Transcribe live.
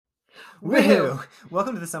Woo!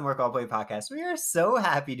 Welcome to the Some Work All Play podcast. We are so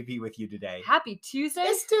happy to be with you today. Happy Tuesday.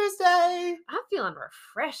 It's Tuesday. I'm feeling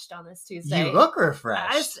refreshed on this Tuesday. You look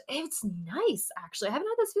refreshed. It's nice, actually. I haven't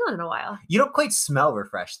had this feeling in a while. You don't quite smell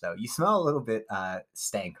refreshed, though. You smell a little bit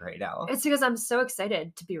stank right now. It's because I'm so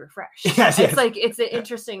excited to be refreshed. Yes. It's an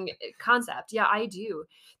interesting concept. Yeah, I do.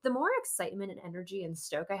 The more excitement and energy and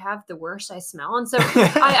stoke I have, the worse I smell. And so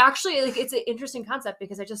I actually, it's an interesting concept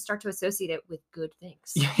because I just start to associate it with good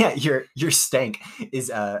things. Yeah, your stank is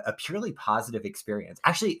a purely positive experience.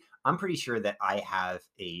 Actually, I'm pretty sure that I have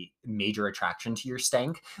a major attraction to your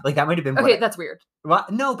stank. Like that might have been That's weird. Well,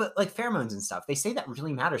 no, but like pheromones and stuff, they say that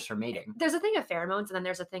really matters for mating. There's a thing of pheromones, and then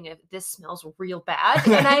there's a thing of this smells real bad,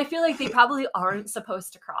 and I feel like they probably aren't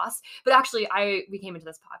supposed to cross. But actually, we came into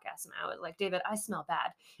this podcast, and I was like, David, I smell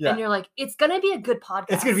bad, and you're like, it's gonna be a good podcast.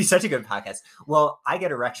 It's gonna be such a good podcast. Well, I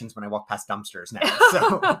get erections when I walk past dumpsters now.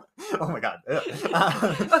 So, oh my god.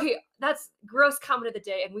 Okay, that's gross comment of the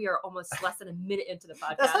day, and we are almost less than a minute into the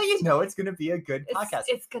podcast. That's how you know it's gonna be a good podcast.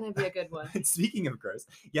 It's gonna be a good one. Speaking of gross,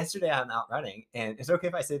 yesterday I'm out running, and it's okay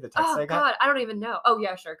if I say the text I got? God, I don't even know. Oh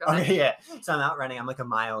yeah, sure, go ahead. Okay, yeah. So I'm out running. I'm like a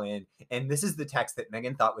mile in, and this is the text that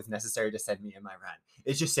Megan thought was necessary to send me in my run.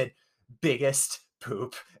 It just said, "Biggest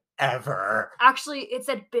poop ever." Actually, it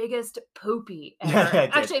said biggest poopy ever. Yeah,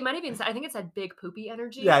 actually, it might have even said, I think it said big poopy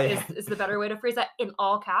energy Yeah. Is the better way to phrase that, in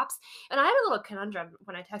all caps. And I had a little conundrum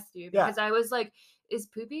when I texted you because I was like, is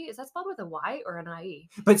that spelled with a Y or an IE?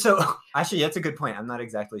 But so, actually, that's a good point. I'm not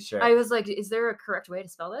exactly sure. I was like, is there a correct way to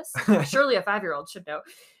spell this? Surely a 5-year-old should know.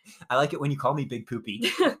 I like it when you call me Big Poopy.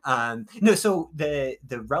 No, so the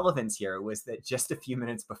relevance here was that just a few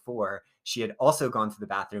minutes before, she had also gone to the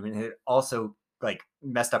bathroom and had also like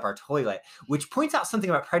messed up our toilet, which points out something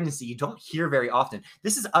about pregnancy you don't hear very often.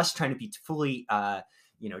 This is us trying to be fully,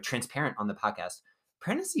 transparent on the podcast.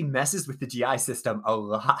 Pregnancy messes with the GI system a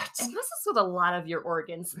lot. It messes with a lot of your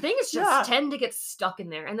organs. Things just tend to get stuck in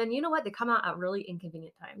there. And then you know what? They come out at really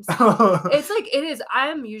inconvenient times. It's like, it is.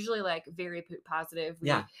 I'm usually like very poop positive.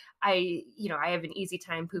 I have an easy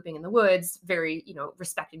time pooping in the woods, very,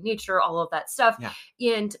 respecting nature, all of that stuff.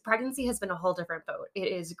 Yeah. And pregnancy has been a whole different boat. It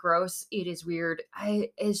is gross. It is weird.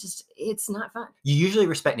 It's not fun. You usually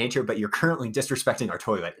respect nature, but you're currently disrespecting our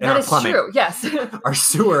toilet. That is true. Yes. Our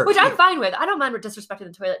sewer. Which I'm fine with. I don't mind with disrespecting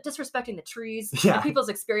the toilet, disrespecting the trees, and people's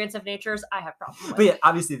experience of natures. I have problems with. But yeah,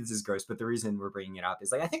 obviously this is gross, but the reason we're bringing it up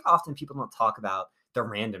is like, I think often people don't talk about the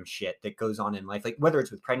random shit that goes on in life, like whether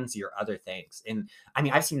it's with pregnancy or other things. And I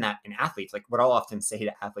mean, I've seen that in athletes. Like what I'll often say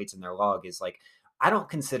to athletes in their log is like, I don't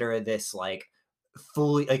consider this like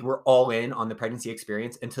fully, like we're all in on the pregnancy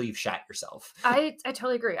experience until you've shat yourself. I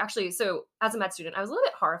totally agree. Actually, so as a med student, I was a little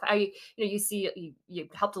bit horrified. You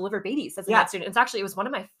help deliver babies as a med student. It was one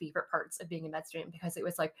of my favorite parts of being a med student because it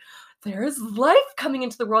was like, there is life coming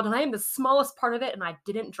into the world and I am the smallest part of it and I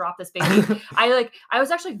didn't drop this baby. I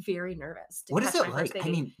was actually very nervous. What is it like? I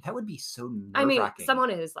mean, that would be so nerve-wracking. I mean, someone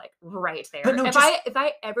is like right there. But no, if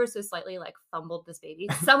I ever so slightly like fumbled this baby,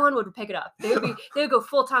 someone would pick it up. They would go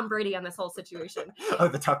full Tom Brady on this whole situation. Oh,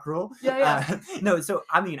 the tuck rule? Yeah. No, so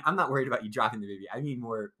I mean, I'm not worried about you dropping the baby. I mean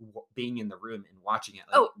more being in the room and watching it.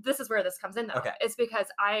 Like, this is where this comes in though. Okay. It's because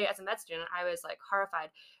as a med student, I was like horrified.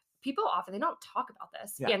 People often, they don't talk about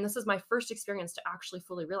this. Yeah. And this is my first experience to actually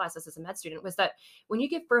fully realize this as a med student, was that when you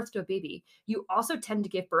give birth to a baby, you also tend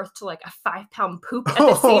to give birth to like a 5-pound poop at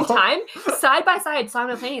the same time, side by side,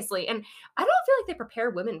 simultaneously. And I don't feel like they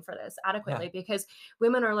prepare women for this adequately because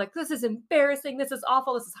women are like, this is embarrassing. This is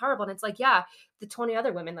awful. This is horrible. And it's like, the 20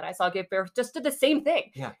 other women that I saw give birth just did the same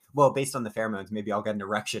thing. Yeah. Well, based on the pheromones, maybe I'll get an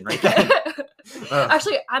erection right then.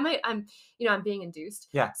 Actually, I'm being induced.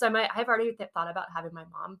 Yeah. So I've already thought about having my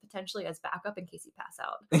mom potentially as backup in case you pass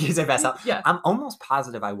out. In case I pass out? Yeah. I'm almost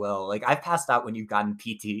positive I will. Like, I've passed out when you've gotten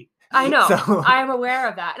PT. I know. So. I'm aware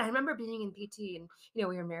of that. And I remember being in PT and,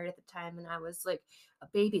 we were married at the time and I was like, a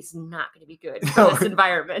baby's not going to be good for this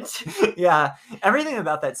environment. Yeah. Everything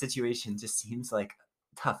about that situation just seems like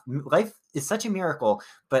tough. Life is such a miracle,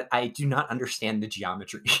 but I do not understand the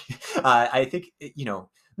geometry. I think,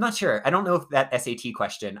 I'm not sure. I don't know if that SAT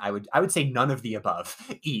question, I would say none of the above.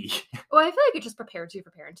 E. Well, I feel like it just prepares you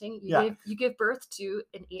for parenting. You give birth to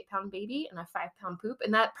an 8-pound baby and a 5-pound poop,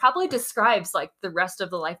 and that probably describes like the rest of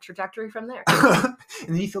the life trajectory from there. And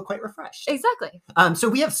then you feel quite refreshed. Exactly. So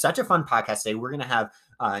we have such a fun podcast today. We're going to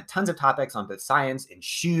have tons of topics on both science and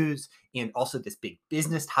shoes, and also this big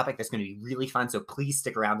business topic that's going to be really fun. So please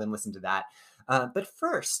stick around and listen to that. But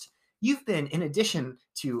first, you've been, in addition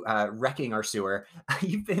to wrecking our sewer,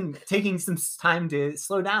 you've been taking some time to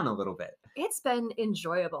slow down a little bit. It's been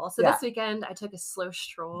enjoyable. So Yeah. this weekend I took a slow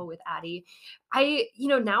stroll with Addie.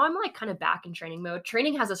 Now I'm like kind of back in training mode.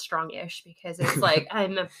 Training has a strong ish because it's like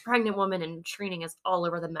I'm a pregnant woman and training is all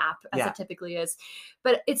over the map as Yeah. it typically is.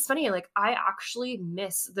 But it's funny, like I actually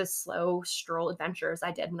miss the slow stroll adventures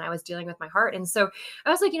I did when I was dealing with my heart. And so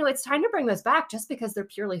I was like, it's time to bring those back just because they're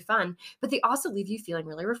purely fun, but they also leave you feeling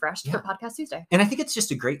really refreshed for Podcast Tuesday. And I think it's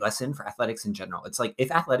just a great lesson for athletics in general. It's like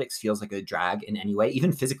if athletics feels like a drag in any way,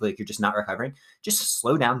 even physically, if you're just not recovering, just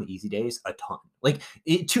slow down the easy days a ton. Like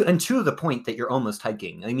to the point that you're almost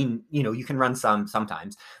hiking. I mean, you can run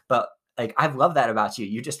sometimes, but like I've loved that about you.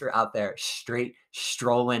 You just were out there straight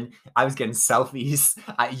strolling. I was getting selfies.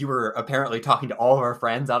 You were apparently talking to all of our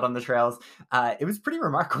friends out on the trails. It was pretty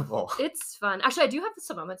remarkable. It's fun. Actually, I do have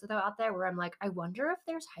some moments though out there where I'm like, I wonder if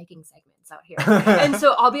there's hiking segments out here. And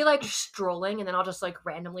so I'll be like strolling, and then I'll just like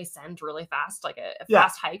randomly send really fast, like a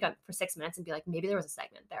fast hike for 6 minutes, and be like, maybe there was a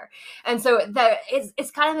segment there. And so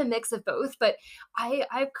it's kind of a mix of both. But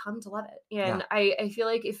I've come to love it, and I feel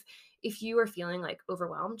like if you are feeling like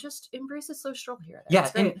overwhelmed, just embrace a slow stroll here. Yeah,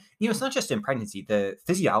 and it's not just in pregnancy. The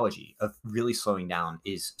physiology of really slowing down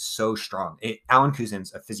is so strong. Alan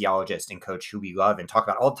Couzens, a physiologist and coach who we love and talk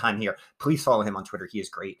about all the time here. Please follow him on Twitter. He is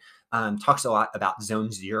great. Talks a lot about zone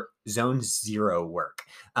zero work.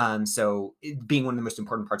 So it being one of the most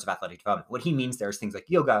important parts of athletic development. What he means there is things like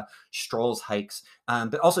yoga, strolls, hikes,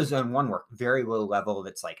 but also zone 1 work, very low level.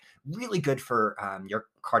 That's like really good for your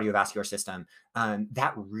cardiovascular system.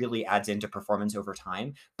 That really adds into performance over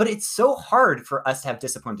time, but it's so hard for us to have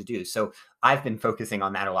discipline to do. So I've been focusing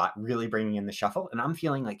on that a lot, really bringing in the shuffle, and I'm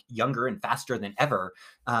feeling like younger and faster than ever,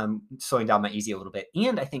 slowing down my easy a little bit.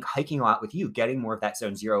 And I think hiking a lot with you, getting more of that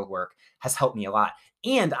zone 0 work has helped me a lot.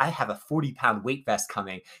 And I have a 40-pound weight vest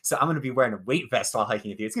coming. So I'm going to be wearing a weight vest while hiking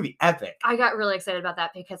with you. It's going to be epic. I got really excited about that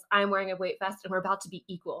because I'm wearing a weight vest and we're about to be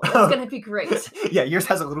equal. It's going to be great. Yeah, yours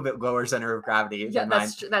has a little bit lower center of gravity. Yeah,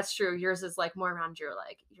 that's true. Yours is like more around your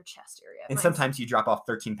chest area. And sometimes you drop off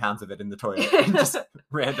 13 pounds of it in the toilet. Just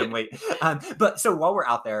random weight. But so while we're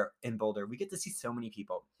out there in Boulder, we get to see so many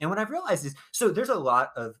people. And what I've realized is, so there's a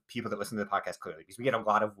lot of people that listen to the podcast clearly because we get a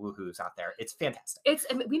lot of woohoos out there. It's fantastic.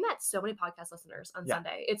 We met so many podcast listeners on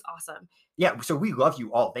Sunday. It's awesome. Yeah, so we love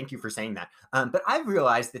you all. Thank you for saying that. But I've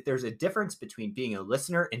realized that there's a difference between being a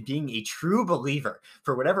listener and being a true believer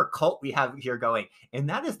for whatever cult we have here going. And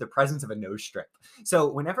that is the presence of a nose strip. So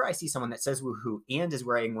whenever I see someone that says woohoo and is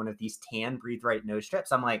wearing one of these tan Breathe Right nose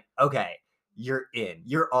strips, I'm like, okay, you're in.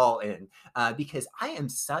 You're all in. Because I am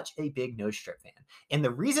such a big nose strip fan. And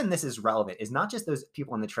the reason this is relevant is not just those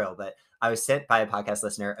people on the trail, but I was sent by a podcast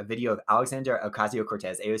listener a video of Alexandra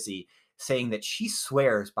Ocasio-Cortez, AOC, saying that she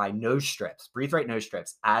swears by nose strips, Breathe Right nose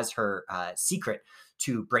strips, as her secret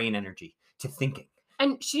to brain energy, to thinking.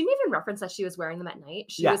 And she didn't even reference that she was wearing them at night.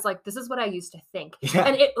 She was like, this is what I used to think. Yeah.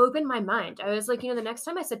 And it opened my mind. I was like, the next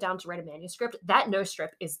time I sit down to write a manuscript, that nose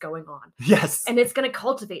strip is going on. Yes. And it's going to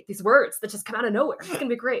cultivate these words that just come out of nowhere. It's going to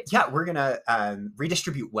be great. Yeah, we're going to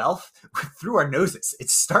redistribute wealth through our noses. It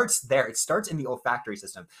starts there. It starts in the olfactory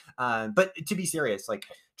system. But to be serious, like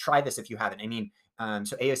try this if you haven't. I mean,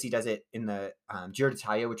 so AOC does it in the Giro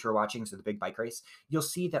d'Italia, which we're watching, so the big bike race. You'll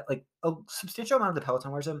see that like a substantial amount of the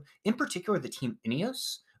peloton wears them, in particular the team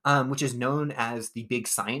Ineos, which is known as the big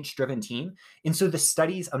science-driven team. And so the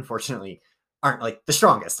studies, unfortunately, aren't like the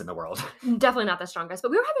strongest in the world. Definitely not the strongest.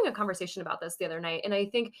 But we were having a conversation about this the other night, and I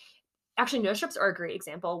think actually nose strips are a great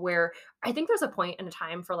example where I think there's a point in a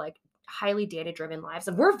time for like highly data-driven lives,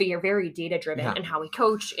 and we're very, very data-driven in how we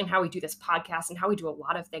coach and how we do this podcast and how we do a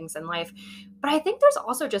lot of things in life. But I think there's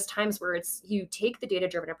also just times where it's you take the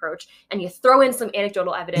data-driven approach and you throw in some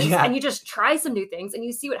anecdotal evidence and you just try some new things and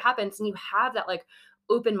you see what happens, and you have that like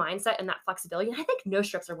open mindset and that flexibility. And I think nose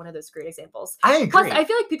strips are one of those great examples. I agree. Plus, I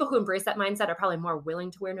feel like people who embrace that mindset are probably more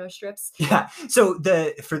willing to wear nose strips. Yeah. So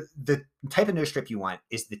for the type of nose strip you want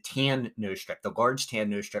is the tan nose strip, the large tan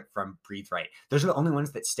nose strip from Breathe Right. Those are the only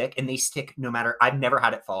ones that stick, and they stick no matter. I've never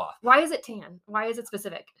had it fall off. Why is it tan? Why is it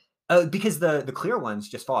specific? Because the clear ones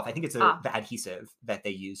just fall off. I think it's the adhesive that they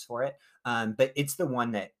use for it. But it's the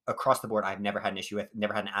one that across the board I've never had an issue with,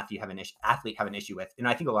 never had an athlete have an issue with. And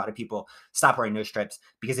I think a lot of people stop wearing nose strips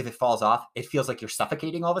because if it falls off, it feels like you're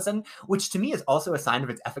suffocating all of a sudden, which to me is also a sign of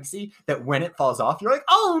its efficacy, that when it falls off, you're like,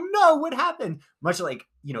 oh no, what happened? Much like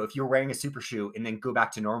if you're wearing a super shoe and then go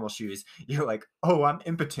back to normal shoes, you're like, oh, I'm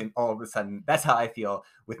impotent all of a sudden. That's how I feel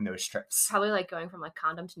with nose strips. Probably like going from like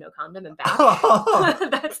condom to no condom and back.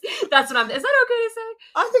 that's what I'm. Is that okay to say?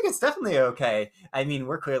 I think it's definitely okay. I mean,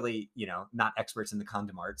 we're clearly, not experts in the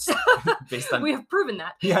condom arts. Based on we have proven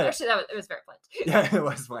that. Yeah. Actually, it was very planned. Yeah, it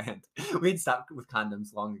was planned. We'd stopped with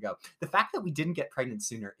condoms long ago. The fact that we didn't get pregnant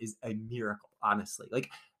sooner is a miracle, honestly. Like,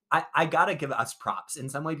 I gotta give us props in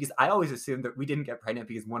some way, because I always assumed that we didn't get pregnant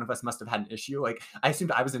because one of us must have had an issue. Like, I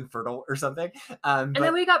assumed I was infertile or something. And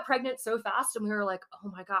then we got pregnant so fast, and we were like, oh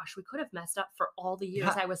my gosh, we could have messed up for all the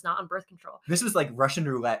years I was not on birth control. This was like Russian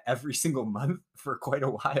roulette every single month for quite a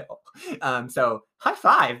while. So high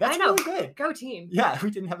five. That's really good. Go team. Yeah,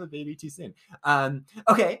 we didn't have a baby too soon.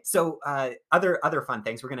 Okay, so other fun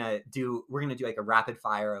things. We're gonna do like a rapid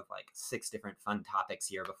fire of like 6 different fun topics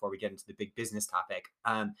here before we get into the big business topic.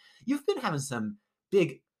 You've been having some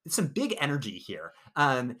big energy here.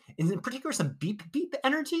 In particular, some beep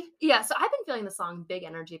energy. Yeah, so I've been feeling the song Big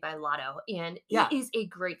Energy by Lotto, and it is a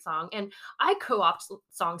great song. And I co-opt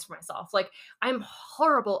songs for myself. Like, I'm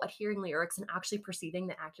horrible at hearing lyrics and actually perceiving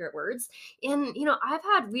the accurate words. And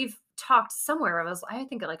we've talked somewhere, I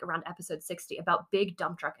think like around episode 60, about big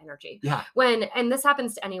dump truck energy. Yeah. And this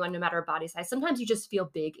happens to anyone, no matter body size. Sometimes you just feel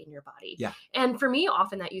big in your body. Yeah. And for me,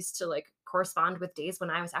 often that used to like correspond with days when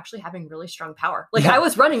I was actually having really strong power. Like I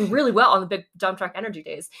was running really well on the big dump truck energy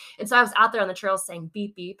days. And so I was out there on the trails saying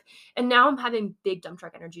beep, beep. And now I'm having big dump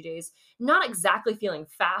truck energy days, not exactly feeling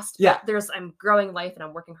fast. Yeah. But I'm growing life and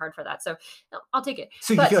I'm working hard for that. So I'll take it.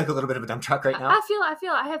 So you feel like a little bit of a dump truck right now? I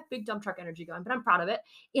feel I have big dump truck energy going, but I'm proud of it.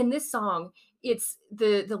 In this song, it's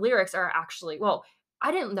the lyrics are actually, well,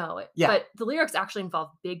 I didn't know it, but the lyrics actually involve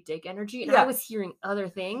big dick energy, and I was hearing other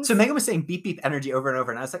things. So Megan was saying beep beep energy over and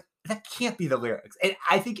over, and I was like, that can't be the lyrics. And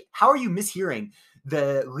I think, how are you mishearing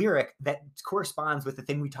the lyric that corresponds with the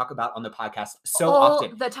thing we talk about on the podcast so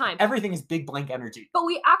often? All the time. Everything is big blank energy. But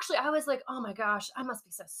I was like, oh my gosh, I must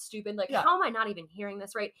be so stupid. Like, how am I not even hearing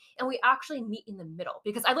this right? And we actually meet in the middle,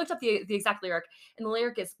 because I looked up the exact lyric, and the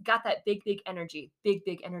lyric is got that big energy, big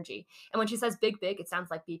energy. And when she says big, it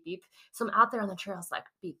sounds like beep beep. So I'm out there on the trails like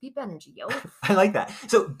beep energy, yo. I like that.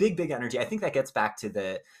 So big energy. I think that gets back to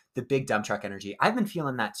the big dump truck energy. I've been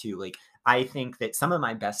feeling that too. Like, I think that some of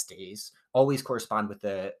my best days always correspond with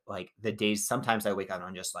the days sometimes I wake up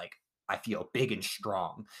and just like, I feel big and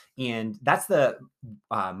strong. And that's the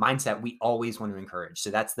mindset we always want to encourage.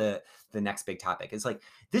 So that's the next big topic. It's like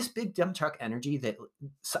this big dump truck energy that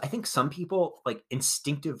I think some people like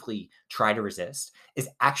instinctively try to resist is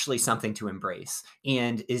actually something to embrace,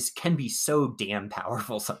 and can be so damn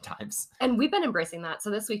powerful sometimes. And we've been embracing that. So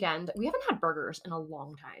this weekend, we haven't had burgers in a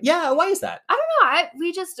long time. Yeah. Why is that? I don't know.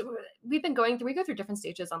 We go through different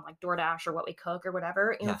stages on like DoorDash or what we cook or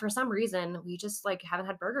whatever. And for some reason, we just like haven't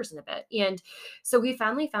had burgers in a bit. And so we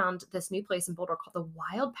finally found this new place in Boulder called the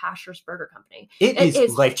Wild Pastures Burger Company. It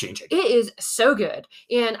is life-changing. It is so good.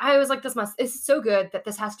 And I was like, it's so good that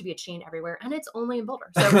this has to be a chain everywhere. And it's only in Boulder.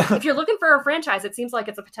 So if you're looking for a franchise, it seems like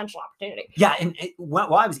it's a potential opportunity. Yeah. And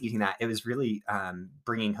while I was eating that, it was really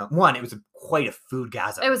bringing home, one, it was quite a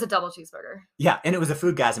foodgasm. It was a double cheeseburger. Yeah. And it was a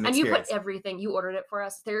foodgasm experience. And you put everything, you ordered it for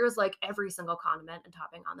us. There was like every single condiment and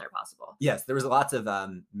topping on there possible. Yes. There was lots of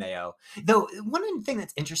mayo. Though one thing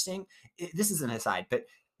that's interesting, this is an aside, but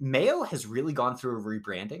mayo has really gone through a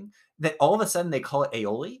rebranding that all of a sudden they call it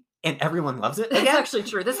aioli. And everyone loves it. It's actually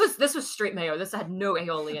true. This was straight mayo. This had no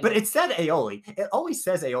aioli in it. But it said aioli. It always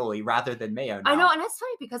says aioli rather than mayo now. I know, and it's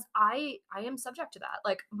funny because I am subject to that.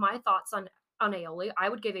 Like, my thoughts on aioli, I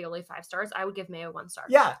would give aioli 5 stars. I would give mayo 1 star.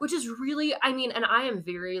 Yeah. Which is really, I mean, and I am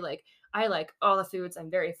very like, I like all the foods.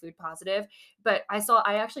 I'm very food positive. But I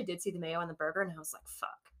actually did see the mayo on the burger, and I was like, fuck.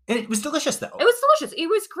 And it was delicious, though. It was delicious. It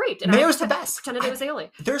was great. And Mayo's the best. Pretended it was aioli.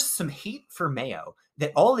 There's some hate for mayo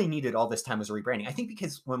that all they needed all this time was a rebranding. I think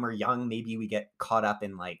because when we're young, maybe we get caught up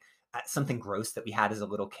in like something gross that we had as a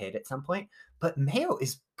little kid at some point. But mayo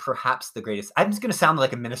is perhaps the greatest. I'm just going to sound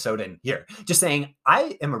like a Minnesotan here, just saying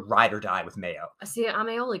I am a ride or die with mayo. See, I'm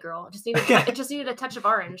aioli girl. It just needed a touch of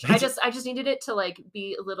orange. I just needed it to like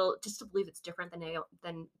be a little, just to believe it's different than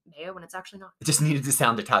mayo when it's actually not. It just needed to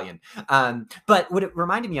sound Italian. But what it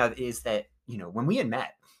reminded me of is that, when we had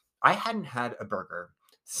met, I hadn't had a burger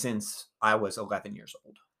since I was 11 years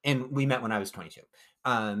old. And we met when I was 22.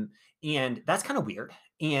 And that's kind of weird.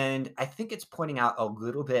 And I think it's pointing out a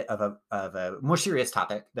little bit of a more serious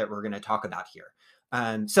topic that we're going to talk about here.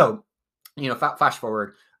 So, flash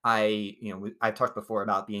forward, I've talked before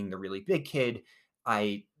about being the really big kid.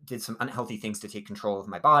 I did some unhealthy things to take control of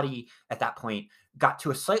my body. At that point, got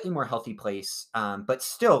to a slightly more healthy place. But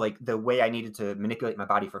still, like, the way I needed to manipulate my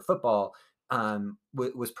body for football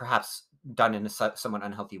was perhaps done in a somewhat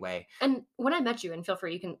unhealthy way. And when I met you, and feel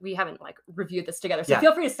free, we haven't like reviewed this together, so Yeah.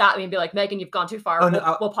 feel free to stop me and be like, Megan, you've gone too far. Oh,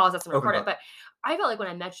 no, We'll pause this and open record it. book. But I felt like when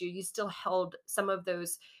I met you, you still held some of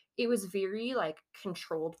those. It was very like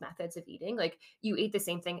controlled methods of eating. Like you ate the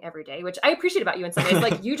same thing every day, which I appreciate about you in some ways.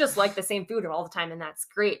 Like you just like the same food all the time, and that's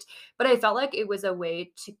great. But I felt like it was a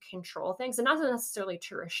way to control things, and not necessarily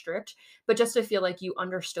to restrict, but just to feel like you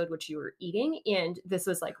understood what you were eating, and this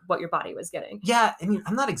was like what your body was getting. Yeah, I mean,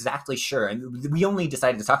 I'm not exactly sure. I mean, we only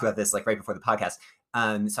decided to talk about this like right before the podcast,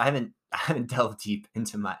 so I haven't delved deep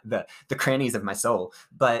into the crannies of my soul.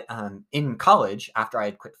 But in college, after I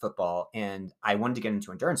had quit football and I wanted to get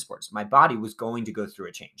into endurance sports, my body was going to go through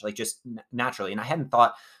a change, like just naturally. And I hadn't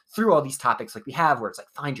thought through all these topics like we have, where it's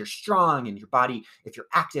like find your strong and your body. If you're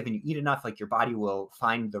active and you eat enough, like your body will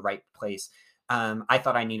find the right place. I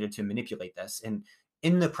thought I needed to manipulate this, and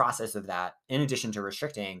in the process of that, in addition to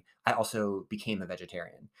restricting, I also became a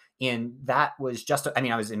vegetarian. And that was just, I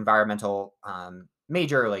mean, I was environmental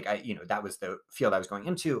major, like that was the field I was going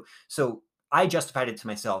into. So I justified it to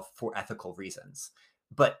myself for ethical reasons.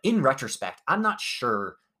 But in retrospect, I'm not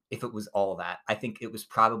sure if it was all that. I think it was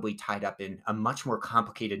probably tied up in a much more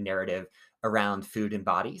complicated narrative around food and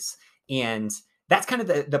bodies. And that's kind of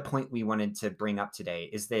the point we wanted to bring up today,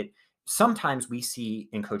 is that sometimes we see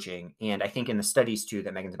in coaching, and I think in the studies too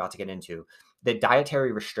that Megan's about to get into, that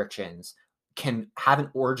dietary restrictions can have an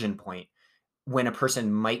origin point when a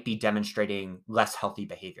person might be demonstrating less healthy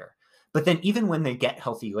behavior. But then even when they get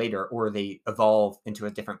healthy later, or they evolve into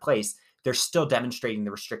a different place, they're still demonstrating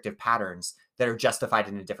the restrictive patterns that are justified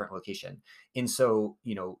in a different location. And so,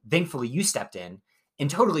 thankfully you stepped in and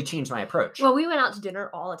totally changed my approach. Well, we went out to dinner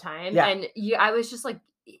all the time, Yeah. and I was just like,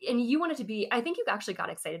 and you wanted to be, I think you actually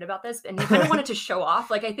got excited about this, and you kind of wanted to show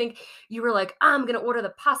off. Like, I think you were like, I'm going to order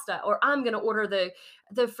the pasta, or I'm going to order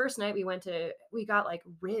the first night we got like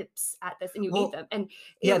ribs at this, and you ate them. And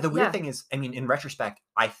the weird thing is, I mean, in retrospect,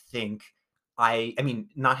 I think I mean,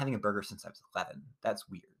 not having a burger since I was 11, that's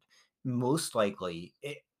weird. Most likely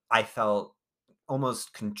I felt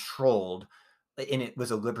almost controlled, and it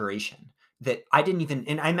was a liberation that I didn't even,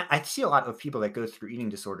 and I see a lot of people that go through eating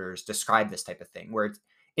disorders describe this type of thing, where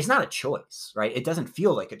it's not a choice, right? It doesn't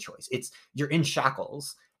feel like a choice. It's you're in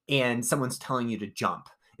shackles and someone's telling you to jump.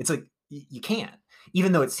 It's like, you can't,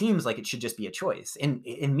 even though it seems like it should just be a choice. And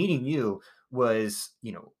meeting you was,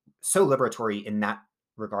 so liberatory in that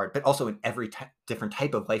regard, but also in every different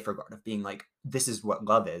type of life regard, of being like, this is what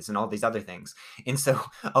love is and all these other things. And so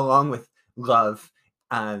along with love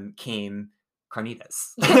came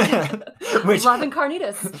carnitas. Love and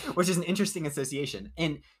carnitas, which is an interesting association.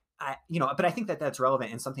 And but I think that that's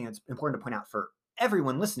relevant, and something that's important to point out for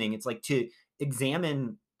everyone listening. It's like to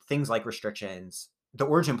examine things like restrictions, the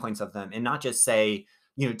origin points of them, and not just say,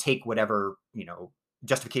 take whatever,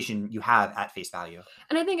 justification you have at face value.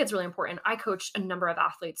 And I think it's really important. I coach a number of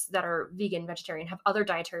athletes that are vegan, vegetarian, have other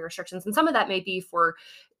dietary restrictions. And some of that may be for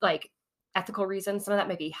like ethical reasons. Some of that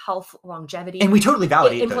might be health, longevity, and we totally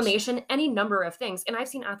validate inflammation, those. Any number of things. And I've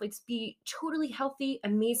seen athletes be totally healthy,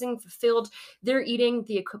 amazing, fulfilled. They're eating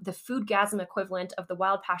the foodgasm equivalent of the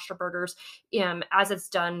wild pasture burgers, as it's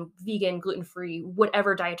done, vegan, gluten-free,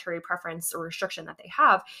 whatever dietary preference or restriction that they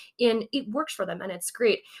have. And it works for them, and it's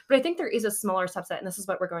great. But I think there is a smaller subset, and this is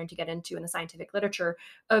what we're going to get into in the scientific literature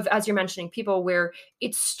of, as you're mentioning, people where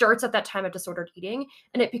it starts at that time of disordered eating,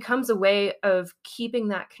 and it becomes a way of keeping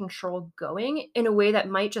that control going in a way that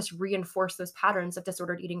might just reinforce those patterns of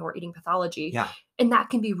disordered eating or eating pathology. Yeah. And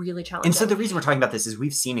that can be really challenging. And so the reason we're talking about this is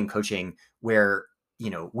we've seen in coaching where,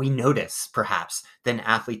 we notice perhaps that an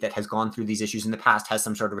athlete that has gone through these issues in the past has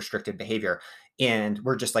some sort of restricted behavior. And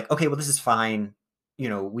we're just like, okay, well, this is fine. We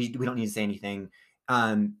don't need to say anything.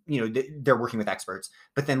 They're working with experts.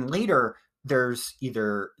 But then later, there's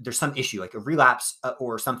some issue like a relapse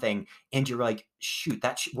or something, and you're like, shoot,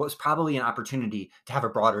 that was probably an opportunity to have a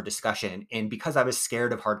broader discussion. And because I was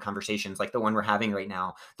scared of hard conversations like the one we're having right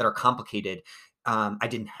now that are complicated, I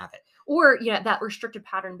didn't have it. Or, that restricted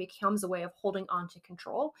pattern becomes a way of holding on to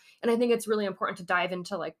control. And I think it's really important to dive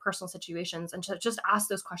into like personal situations and to just ask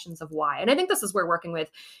those questions of why. And I think this is where working with,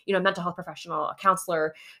 a mental health professional, a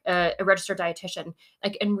counselor, a registered dietitian,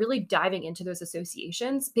 and really diving into those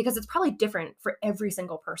associations, because it's probably different for every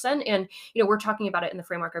single person. And, we're talking about it in the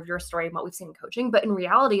framework of your story and what we've seen in coaching, but in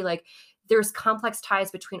reality, like, there's complex ties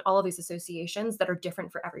between all of these associations that are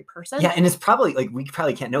different for every person. Yeah. And it's probably like, we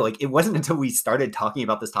probably can't know, like, it wasn't until we started talking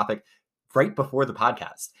about this topic right before the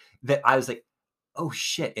podcast that I was like, oh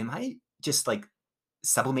shit, am I just like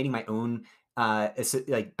sublimating my own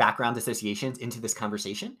like background associations into this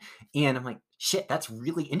conversation. And I'm like, shit, that's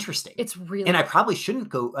really interesting. It's really, and I probably shouldn't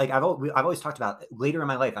go, like, I've always talked about later in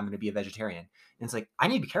my life, I'm going to be a vegetarian. And it's like, I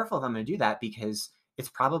need to be careful if I'm going to do that, because it's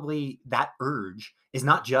probably, that urge is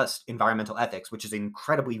not just environmental ethics, which is an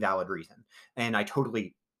incredibly valid reason. And I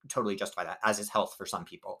totally justify that, as is health for some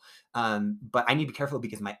people. But I need to be careful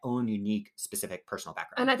because of my own unique, specific personal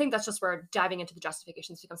background. And I think that's just where diving into the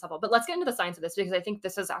justifications becomes helpful. But let's get into the science of this, because I think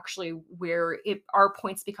this is actually where our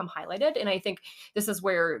points become highlighted. And I think this is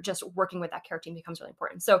where just working with that care team becomes really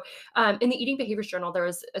important. So in the Eating Behaviors Journal, there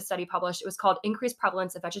was a study published. It was called Increased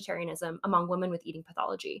Prevalence of Vegetarianism Among Women with Eating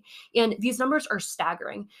Pathology. And these numbers are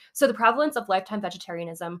staggering. So the prevalence of lifetime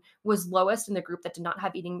vegetarianism was lowest in the group that did not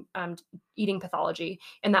have eating pathology,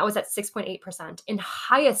 and that was at 6.8%, and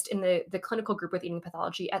highest in the clinical group with eating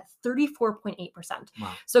pathology at 34.8%.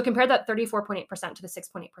 Wow. So compare that 34.8% to the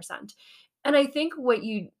 6.8%. And I think what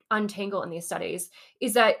you untangle in these studies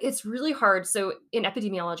is that it's really hard. So in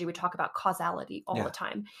epidemiology, we talk about causality all the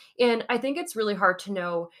time. And I think it's really hard to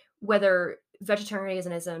know whether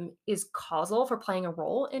vegetarianism is causal for playing a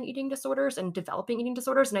role in eating disorders and developing eating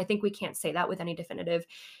disorders. And I think we can't say that with any definitive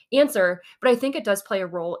answer, but I think it does play a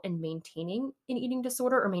role in maintaining an eating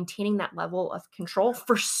disorder or maintaining that level of control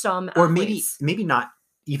for some or athletes. maybe not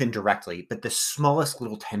even directly, but the smallest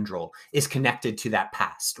little tendril is connected to that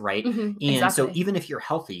past, right? And exactly. So even if you're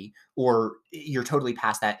healthy or you're totally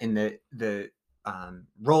past that, and the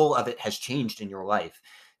role of it has changed in your life,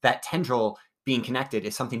 that tendril being connected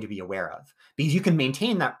is something to be aware of, because you can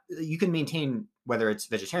maintain whether it's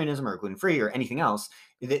vegetarianism or gluten-free or anything else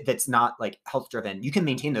that's not like health driven, you can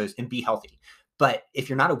maintain those and be healthy. But if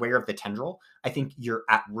you're not aware of the tendril, I think you're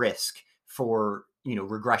at risk for,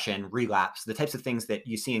 regression, relapse, the types of things that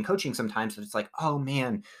you see in coaching sometimes. It's like, oh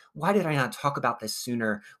man, why did I not talk about this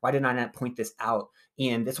sooner? Why did I not point this out?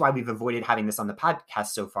 And that's why we've avoided having this on the podcast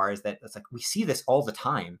so far, is that it's like, we see this all the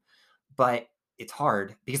time, but it's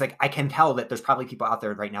hard because, like, I can tell that there's probably people out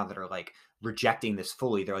there right now that are like rejecting this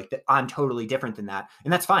fully. They're like, I'm totally different than that.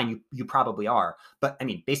 And that's fine. You probably are. But I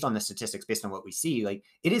mean, based on the statistics, based on what we see, like,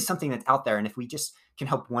 it is something that's out there. And if we just can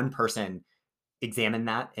help one person examine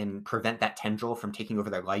that and prevent that tendril from taking over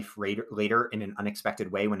their life later in an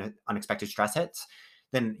unexpected way, when an unexpected stress hits,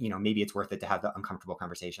 then, maybe it's worth it to have the uncomfortable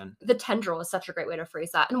conversation. The tendril is such a great way to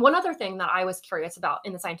phrase that. And one other thing that I was curious about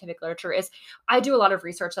in the scientific literature is I do a lot of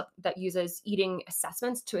research that uses eating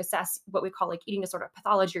assessments to assess what we call like eating disorder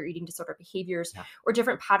pathology or eating disorder behaviors or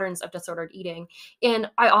different patterns of disordered eating.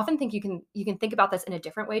 And I often think you can think about this in a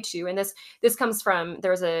different way too. And this comes from,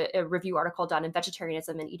 there's a review article done in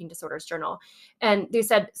Vegetarianism and Eating Disorders Journal. And they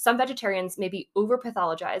said some vegetarians may be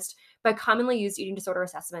over-pathologized by commonly used eating disorder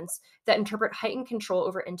assessments that interpret heightened control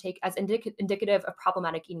over intake as indicative of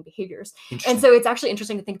problematic eating behaviors. And so it's actually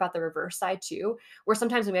interesting to think about the reverse side too, where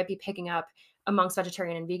sometimes we might be picking up amongst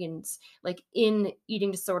vegetarian and vegans, like in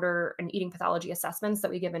eating disorder and eating pathology assessments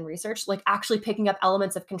that we give in research, like actually picking up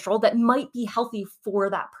elements of control that might be healthy for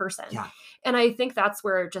that person. Yeah. And I think that's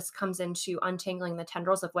where it just comes into untangling the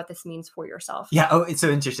tendrils of what this means for yourself. Yeah. Oh, it's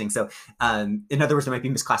so interesting. So in other words, there might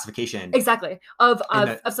be misclassification. Exactly. Of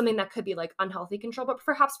something that could be like unhealthy control, but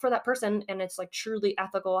perhaps for that person, and it's like truly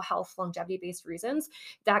ethical, health, longevity-based reasons,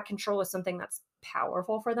 that control is something that's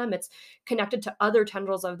powerful for them. It's connected to other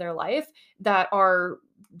tendrils of their life that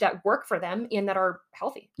work for them and that are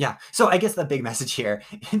healthy. Yeah. So I guess the big message here,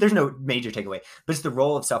 there's no major takeaway, but it's the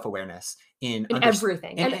role of self-awareness in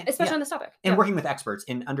everything, and especially on this topic. And working with experts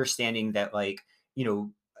in understanding that, like,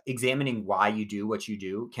 examining why you do what you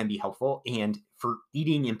do can be helpful. And for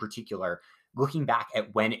eating in particular, looking back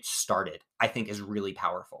at when it started, I think is really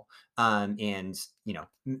powerful. And,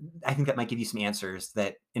 I think that might give you some answers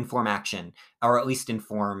that inform action, or at least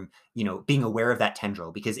inform, being aware of that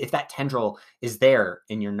tendril. Because if that tendril is there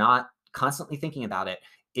and you're not constantly thinking about it,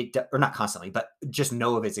 or not constantly, but just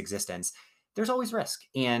know of its existence, there's always risk.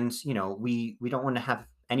 And, we don't want to have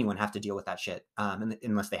anyone have to deal with that shit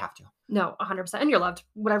unless they have to. No, 100%. And you're loved,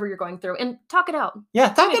 whatever you're going through, and talk it out. Yeah,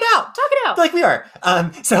 talk it out. Talk it out. Like we are.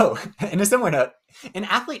 So in a similar note, an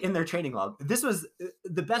athlete in their training log, this was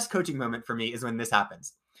the best coaching moment for me, is when this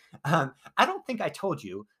happens. I don't think I told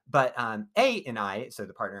you, but A and I, so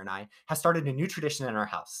the partner and I, have started a new tradition in our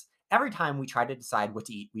house. Every time we try to decide what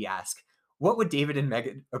to eat, we ask, what would David and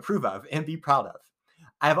Megan approve of and be proud of?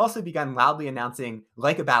 I have also begun loudly announcing,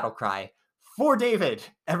 like a battle cry, for David,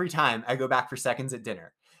 every time I go back for seconds at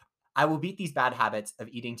dinner. I will beat these bad habits of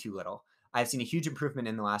eating too little. I have seen a huge improvement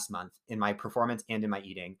in the last month in my performance and in my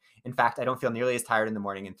eating. In fact, I don't feel nearly as tired in the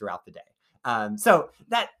morning and throughout the day. So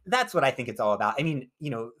that's what I think it's all about. I mean,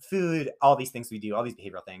 food, all these things we do, all these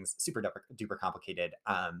behavioral things, super duper complicated.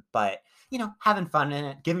 But having fun in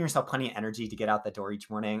it, giving yourself plenty of energy to get out the door each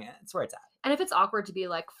morning, it's where it's at. And if it's awkward to be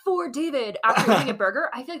like, for David, after eating a burger,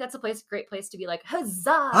 I feel like that's a great place to be like,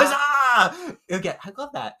 huzzah! Huzzah! Okay, I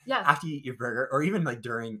love that. Yeah. After you eat your burger, or even like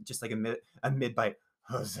during just like a mid bite,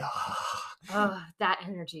 huzzah! Oh, that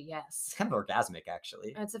energy, yes. It's kind of orgasmic,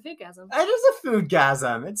 actually. It's a foodgasm. It is a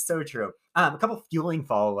foodgasm. It's so true. A couple of fueling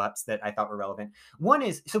follow-ups that I thought were relevant. One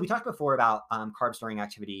is, so we talked before about carb storing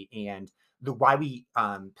activity, and why we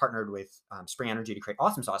partnered with Spring Energy to create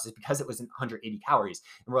Awesome Sauce is because it was 180 calories.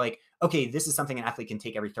 And we're like, okay, this is something an athlete can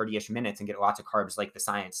take every 30-ish minutes and get lots of carbs like the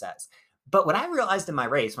science says. But what I realized in my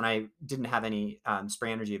race when I didn't have any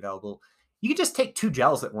Spring Energy available, you could just take 2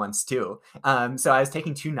 gels at once too. So I was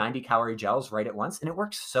taking 2 90-calorie gels right at once, and it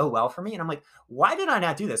worked so well for me. And I'm like, why did I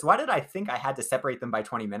not do this? Why did I think I had to separate them by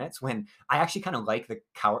 20 minutes when I actually kind of like the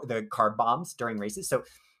carb bombs during races? So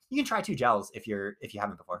you can try 2 gels if you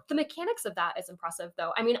haven't before. The mechanics of that is impressive,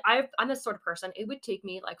 though. I mean, I'm this sort of person. It would take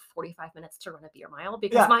me like 45 minutes to run a beer mile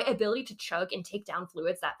because my ability to chug and take down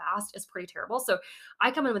fluids that fast is pretty terrible. So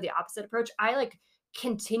I come in with the opposite approach. I like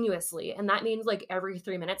continuously, and that means like every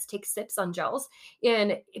 3 minutes take sips on gels,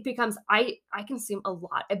 and it becomes I consume a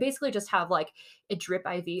lot. I basically just have like a drip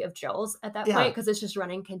IV of gels at that point because it's just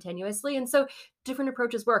running continuously, and so different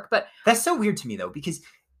approaches work. But that's so weird to me though, because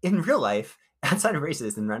in real life, outside of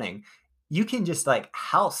races and running, you can just like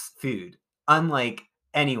house food unlike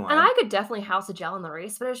anyone. And I could definitely house a gel in the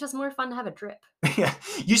race, but it's just more fun to have a drip. Yeah.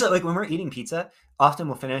 Usually, like when we're eating pizza, often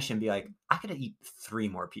we'll finish and be like, I could eat 3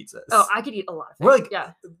 more pizzas. Oh, I could eat a lot of food. We're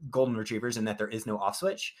like golden retrievers in that there is no off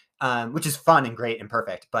switch, which is fun and great and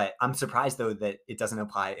perfect. But I'm surprised though that it doesn't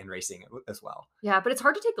apply in racing as well. Yeah, but it's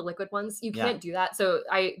hard to take the liquid ones. You can't do that. So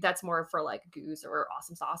that's more for like Goose or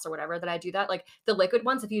Awesome Sauce or whatever that I do that. Like the liquid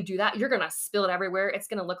ones, if you do that, you're gonna spill it everywhere. It's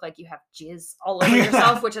gonna look like you have jizz all over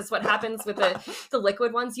yourself, which is what happens with the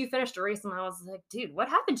liquid ones. You finished a race and I was like, dude, what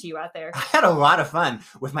happened to you out there? I had a lot of fun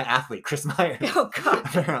with my athlete, Chris Myers. Oh god.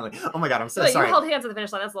 Apparently. Oh my god, I'm so sorry. You held hands at the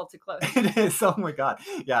finish line. That's a little too close. It is. Oh my god.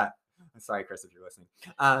 Yeah. Sorry, Chris, if you're listening.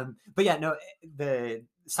 But yeah, no, the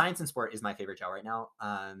Science in Sport is my favorite gel right now.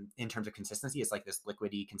 In terms of consistency, it's like this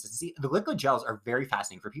liquidy consistency. The liquid gels are very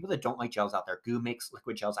fascinating for people that don't like gels out there. Goo makes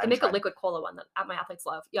liquid gels. They make a liquid cola one that my athletes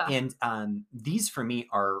love. Yeah. And these for me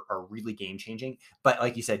are really game changing. But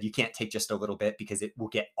like you said, you can't take just a little bit because it will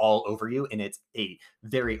get all over you, and it's a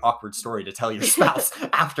very awkward story to tell your spouse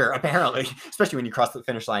after, apparently, especially when you cross the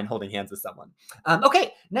finish line holding hands with someone.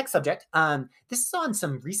 Okay, next subject. This is on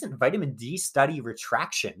some recent vitamin D study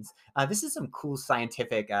retractions. This is some cool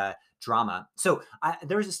scientific drama. So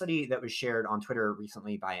there was a study that was shared on Twitter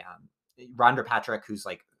recently by Rhonda Patrick, who's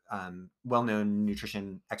like well-known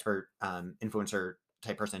nutrition expert, influencer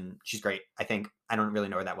type person. She's great. I think I don't really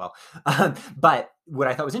know her that well. But what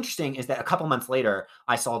I thought was interesting is that a couple months later,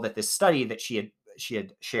 I saw that this study that she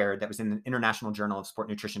had shared that was in the International Journal of Sport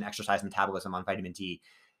Nutrition, Exercise, Metabolism on vitamin D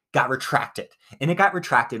got retracted. And it got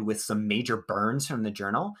retracted with some major burns from the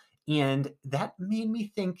journal. And that made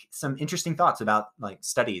me think some interesting thoughts about like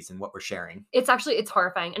studies and what we're sharing. It's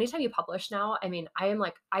horrifying. Anytime you publish now, I mean, I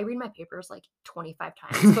read my papers like 25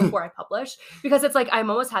 times before I publish, because it's like,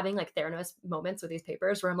 I'm almost having like Theranos moments with these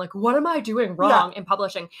papers where I'm like, what am I doing wrong in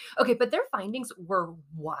publishing? Okay. But their findings were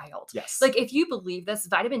wild. Yes. Like if you believe this,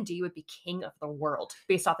 vitamin D would be king of the world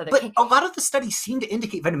based off of the But a lot of the studies seem to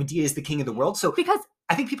indicate vitamin D is the king of the world. So because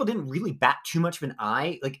I think people didn't really bat too much of an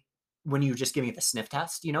eye. Like when you were just giving it the sniff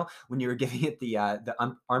test, when you were giving it the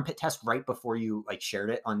armpit test right before you like shared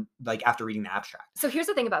it on like after reading the abstract. So here's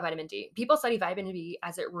the thing about vitamin D. People study vitamin D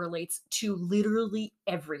as it relates to literally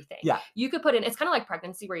everything. Yeah. You could put in, it's kind of like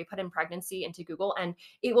pregnancy, where you put in pregnancy into Google and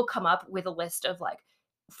it will come up with a list of like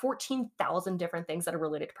 14,000 different things that are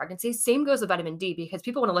related to pregnancy. Same goes with vitamin D, because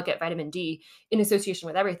people want to look at vitamin D in association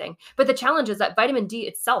with everything. But the challenge is that vitamin D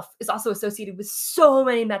itself is also associated with so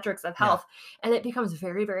many metrics of health. And it becomes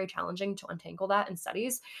very, very challenging to untangle that in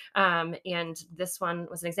studies. And this one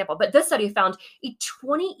was an example. But this study found a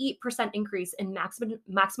 28% increase in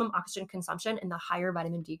maximum oxygen consumption in the higher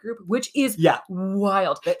vitamin D group, which is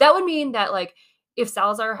wild. That would mean that like if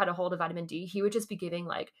Salazar had a hold of vitamin D, he would just be giving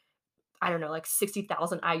like, I don't know, like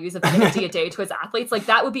 60,000 IUs of vitamin D a day to his athletes. Like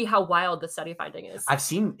that would be how wild the study finding is. I've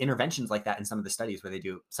seen interventions like that in some of the studies where they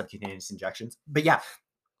do subcutaneous injections. But yeah,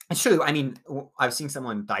 it's true. I mean, I've seen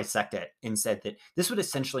someone dissect it and said that this would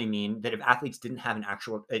essentially mean that if athletes didn't have an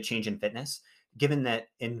actual change in fitness, given that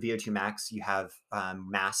in VO2 max you have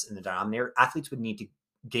mass in the denominator, athletes would need to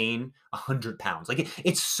gain 100 pounds. Like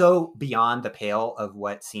it's so beyond the pale of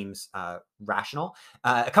what seems rational.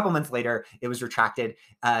 A couple months later, it was retracted.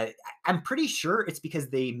 I'm pretty sure it's because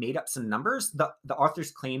they made up some numbers. The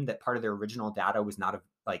authors claimed that part of their original data was not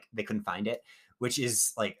like they couldn't find it, which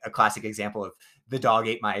is like a classic example of the dog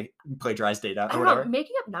ate my plagiarized data I or don't whatever. know,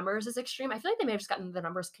 making up numbers is extreme. I feel like they may have just gotten the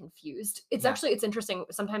numbers confused. It's interesting.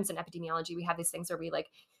 Sometimes in epidemiology, we have these things where we like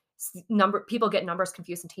people get numbers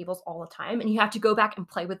confused in tables all the time, and you have to go back and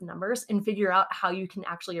play with numbers and figure out how you can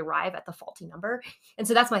actually arrive at the faulty number. And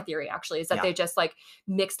so that's my theory actually, is that Yeah. they just like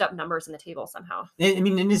mixed up numbers in the table somehow. I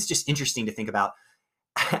mean, it is just interesting to think about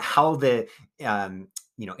how the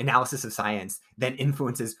analysis of science then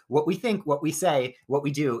influences what we think, what we say, what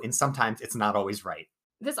we do, and sometimes it's not always right.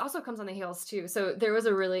 This also comes on the heels too. So there was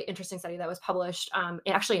a really interesting study that was published,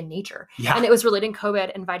 actually in Nature, Yeah. and it was relating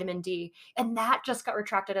COVID and vitamin D, and that just got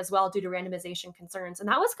retracted as well due to randomization concerns. And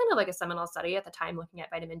that was kind of like a seminal study at the time looking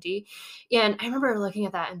at vitamin D. And I remember looking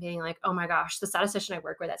at that and being like, "Oh my gosh, the statistician I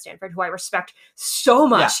work with at Stanford, who I respect so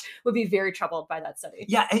much, would be very troubled by that study."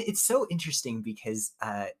 Yeah, it's so interesting because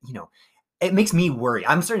it makes me worry.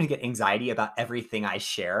 I'm starting to get anxiety about everything I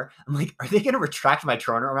share. I'm like, are they going to retract my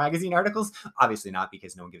Troner magazine articles? Obviously not,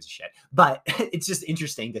 because no one gives a shit. But it's just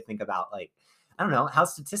interesting to think about, like, I don't know, how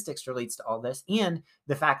statistics relates to all this, and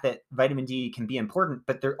the fact that vitamin D can be important.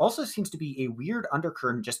 But there also seems to be a weird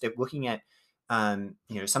undercurrent just at looking at, some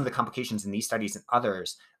of the complications in these studies and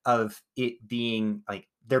others of it being like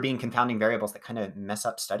there being confounding variables that kind of mess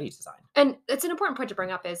up study design. And it's an important point to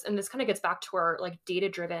bring up is, and this kind of gets back to our like data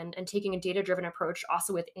driven and taking a data driven approach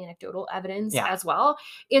also with anecdotal evidence as well.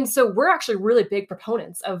 And so we're actually really big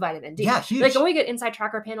proponents of vitamin D. Yeah, huge. Like when we get Inside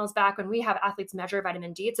Tracker panels back, when we have athletes measure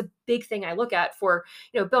vitamin D, it's a big thing I look at for,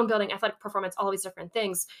 bone building, athletic performance, all these different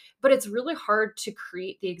things. But it's really hard to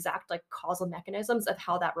create the exact like causal mechanisms of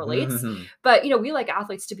how that relates. Mm-hmm. But, we like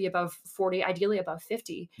athletes to be above 40, ideally above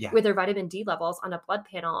 50 with their vitamin D levels on a blood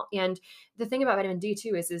panel. And the thing about vitamin D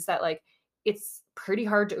too is that like, it's pretty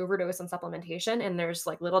hard to overdose on supplementation, and there's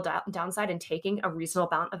like little downside in taking a reasonable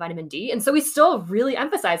amount of vitamin D. And so we still really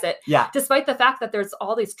emphasize it, despite the fact that there's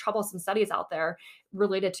all these troublesome studies out there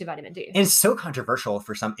related to vitamin D. And it's so controversial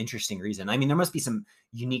for some interesting reason. I mean, there must be some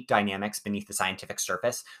unique dynamics beneath the scientific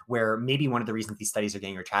surface where maybe one of the reasons these studies are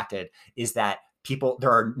getting retracted is that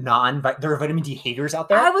there are vitamin D haters out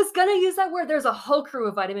there. I was going to use that word. There's a whole crew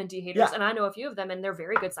of vitamin D haters, and I know a few of them, and they're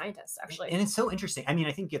very good scientists, actually. And it's so interesting. I mean,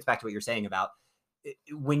 I think it gets back to what you're saying about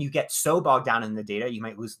when you get so bogged down in the data, you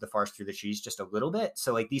might lose the forest through the trees just a little bit.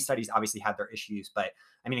 So like these studies obviously have their issues, but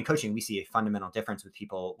I mean, in coaching, we see a fundamental difference with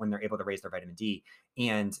people when they're able to raise their vitamin D.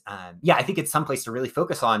 And I think it's someplace to really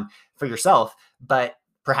focus on for yourself, but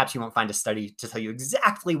perhaps you won't find a study to tell you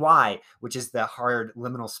exactly why, which is the hard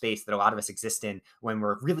liminal space that a lot of us exist in when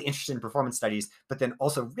we're really interested in performance studies, but then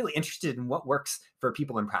also really interested in what works for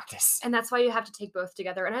people in practice. And that's why you have to take both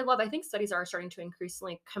together. And I think studies are starting to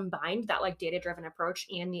increasingly combine that like data-driven approach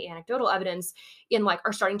and the anecdotal evidence in like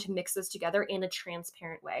are starting to mix this together in a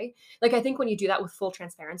transparent way. Like I think when you do that with full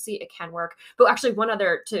transparency, it can work. But actually one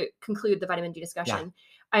other to conclude the vitamin D discussion,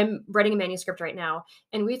 I'm writing a manuscript right now,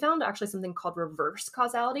 and we found actually something called reverse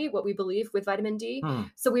causality, what we believe with vitamin D.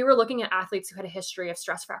 So we were looking at athletes who had a history of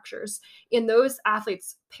stress fractures. And those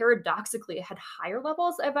athletes paradoxically had higher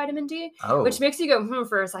levels of vitamin D, which makes you go,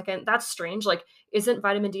 for a second, that's strange. Like, isn't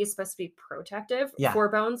vitamin D supposed to be protective for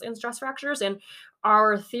bones and stress fractures? And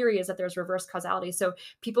our theory is that there's reverse causality. So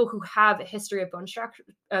people who have a history of bone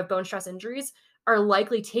stress injuries are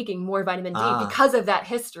likely taking more vitamin D because of that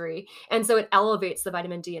history. And so it elevates the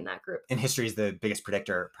vitamin D in that group. And history is the biggest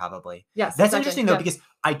predictor, probably. Yes. That's interesting, though, because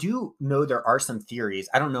I do know there are some theories.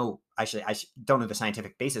 I don't know, actually, I don't know the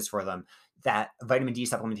scientific basis for them, that vitamin D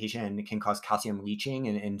supplementation can cause calcium leaching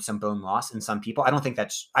and some bone loss in some people. I don't think I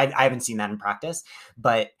haven't seen that in practice,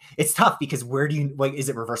 but it's tough because where do you, like, is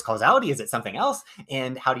it reverse causality? Is it something else?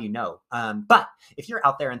 And how do you know? But if you're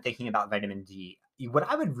out there and thinking about vitamin D, what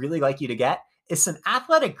I would really like you to get is some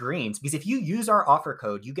Athletic Greens, because if you use our offer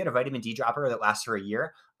code, you get a vitamin D dropper that lasts for a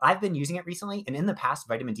year. I've been using it recently, and in the past,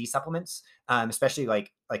 vitamin D supplements, especially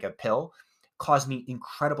like a pill, caused me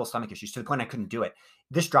incredible stomach issues to the point I couldn't do it.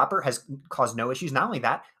 This dropper has caused no issues. Not only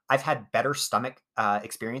that, I've had better stomach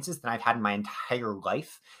experiences than I've had in my entire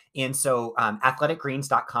life. And so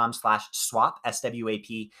athleticgreens.com/swap, SWAP.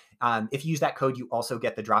 If you use that code, you also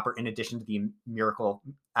get the dropper in addition to the miracle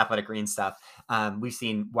Athletic Greens stuff. We've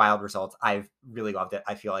seen wild results. I've really loved it.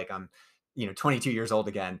 I feel like I'm 22 years old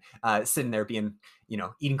again, sitting there being,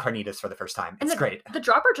 eating carnitas for the first time. It's great. The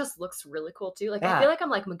dropper just looks really cool too. Like, Yeah. I feel like I'm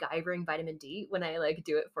like MacGyvering vitamin D when I like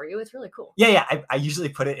do it for you. It's really cool. Yeah. I usually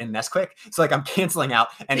put it in Nesquik. So like I'm canceling out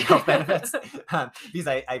any health benefits because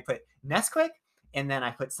I put Nesquik, and then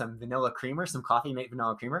I put some vanilla creamer, some coffee mate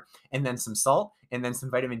vanilla creamer, and then some salt, and then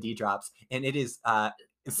some vitamin D drops. And it is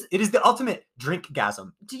the ultimate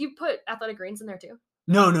drink-gasm. Do you put Athletic Greens in there too?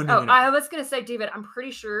 No. I was gonna say, David, I'm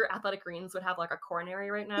pretty sure Athletic Greens would have like a coronary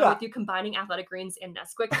right now with you combining Athletic Greens and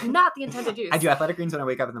Nesquik, not the intended use. I do Athletic Greens when I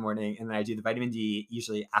wake up in the morning, and then I do the vitamin D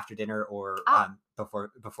usually after dinner or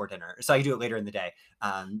before dinner. So I do it later in the day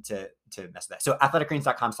to mess with that. So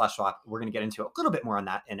athleticgreens.com/swap. We're going to get into a little bit more on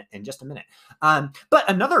that in just a minute. But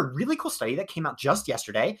another really cool study that came out just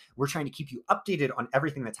yesterday, we're trying to keep you updated on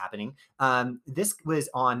everything that's happening. This was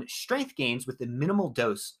on strength gains with the minimal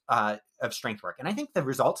dose of strength work. And I think the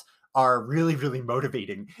results are really, really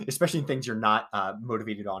motivating, especially in things you're not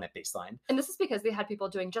motivated on at baseline. And this is because they had people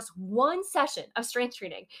doing just one session of strength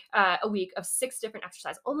training a week of 6 different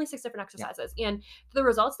exercises, only 6 different exercises. Yeah. And the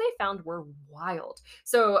results they found were wild.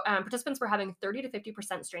 So participants were having 30 to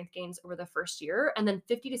 50% strength gains over the first year, and then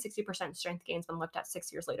 50 to 60% strength gains when looked at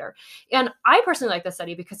 6 years later. And I personally like this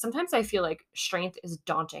study because sometimes I feel like strength is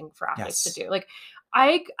daunting for athletes to do. Like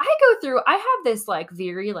I go through, I have this like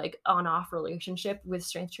very like on-off relationship with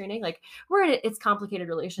strength training. Like we're in it's complicated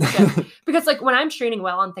relationship because like when I'm training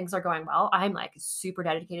well and things are going well, I'm like super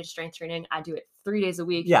dedicated to strength training. I do it 3 days a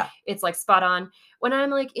week. Yeah. It's like spot on. When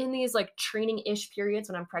I'm like in these like training-ish periods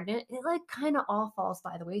when I'm pregnant, it like kind of all falls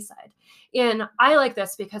by the wayside. And I like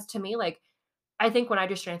this because to me, like, I think when I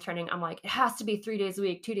do strength training, I'm like, it has to be 3 days a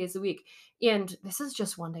week, 2 days a week. And this is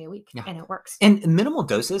just 1 day a week and it works. And minimal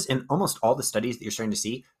doses in almost all the studies that you're starting to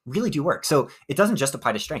see really do work. So it doesn't just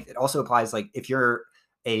apply to strength. It also applies like if you're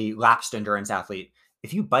a lapsed endurance athlete,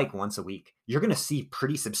 if you bike once a week, you're going to see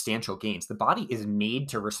pretty substantial gains. The body is made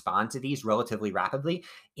to respond to these relatively rapidly.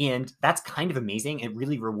 And that's kind of amazing. It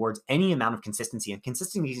really rewards any amount of consistency. And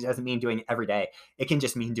consistency doesn't mean doing it every day. It can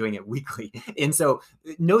just mean doing it weekly. And so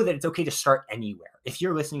know that it's okay to start anywhere. If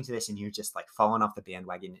you're listening to this and you're just like falling off the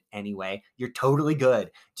bandwagon anyway, you're totally good.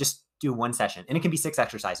 Just do one session. And it can be 6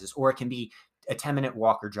 exercises, or it can be a 10-minute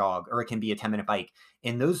walk or jog, or it can be a 10-minute bike.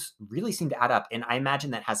 And those really seem to add up. And I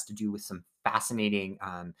imagine that has to do with some fascinating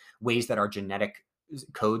ways that our genetic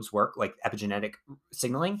codes work, like epigenetic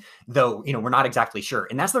signaling, though, we're not exactly sure.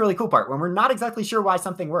 And that's the really cool part, when we're not exactly sure why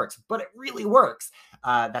something works, but it really works.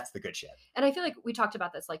 That's the good shit. And I feel like we talked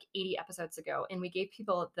about this like 80 episodes ago, and we gave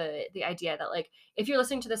people the idea that like, if you're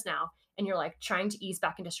listening to this now and you're like trying to ease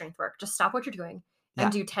back into strength work, just stop what you're doing and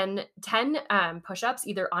do 10 push-ups,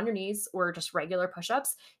 either on your knees or just regular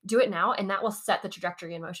push-ups. Do it now, and that will set the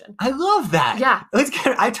trajectory in motion. I love that. Yeah.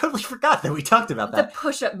 I totally forgot that we talked about that. The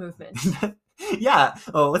push-up movement. Yeah.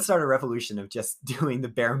 Oh, let's start a revolution of just doing the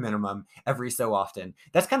bare minimum every so often.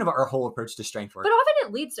 That's kind of our whole approach to strength work. But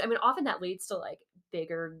often that leads to like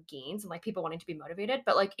bigger gains and like people wanting to be motivated.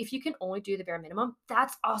 But like if you can only do the bare minimum,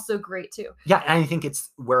 that's also great too. Yeah. And I think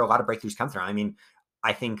it's where a lot of breakthroughs come from. I mean,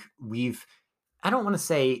 I think I don't want to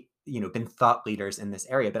say, been thought leaders in this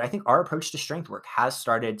area, but I think our approach to strength work has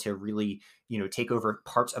started to really, take over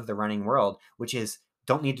parts of the running world, which is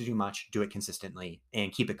don't need to do much, do it consistently,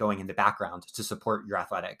 and keep it going in the background to support your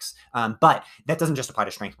athletics. But that doesn't just apply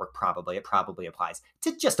to strength work, probably. It probably applies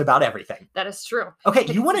to just about everything. That is true.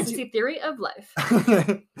 Okay, you want to do theory of life.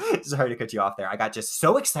 Sorry to cut you off there. I got just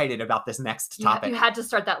so excited about this next topic. You had to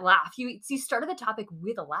start that laugh. You started the topic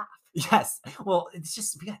with a laugh. Yes. Well, it's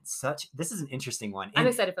just, this is an interesting one. I'm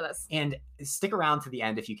excited for this. And stick around to the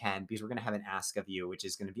end if you can, because we're going to have an ask of you, which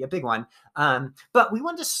is going to be a big one. But we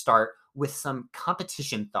want to start with some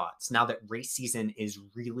competition thoughts now that race season is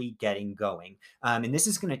really getting going. And this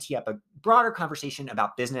is going to tee up a broader conversation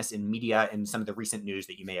about business and media and some of the recent news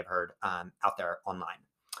that you may have heard out there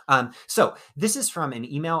online. So this is from an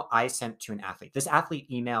email I sent to an athlete. This athlete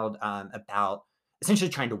emailed about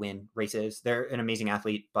essentially trying to win races. They're an amazing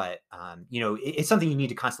athlete, but it's something you need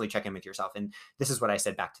to constantly check in with yourself. And this is what I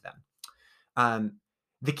said back to them.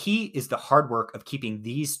 The key is the hard work of keeping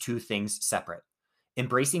these two things separate.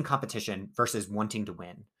 Embracing competition versus wanting to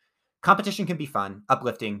win. Competition can be fun,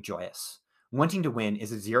 uplifting, joyous. Wanting to win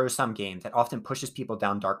is a zero-sum game that often pushes people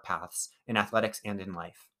down dark paths in athletics and in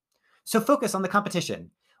life. So focus on the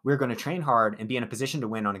competition. We're going to train hard and be in a position to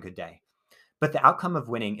win on a good day. But the outcome of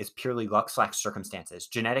winning is purely luck/circumstances,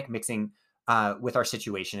 genetic mixing with our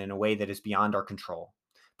situation in a way that is beyond our control.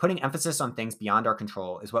 Putting emphasis on things beyond our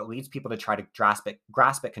control is what leads people to try to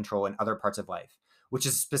grasp at control in other parts of life, which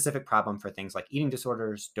is a specific problem for things like eating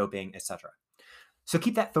disorders, doping, etc. So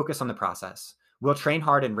keep that focus on the process. We'll train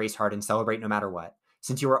hard and race hard and celebrate no matter what,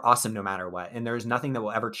 since you are awesome no matter what, and there is nothing that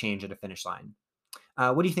will ever change at a finish line.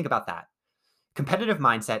 What do you think about that? Competitive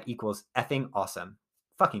mindset equals effing awesome.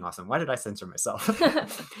 Fucking awesome. Why did I censor myself?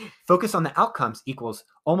 Focus on the outcomes equals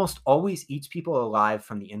almost always eats people alive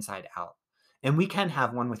from the inside out. And we can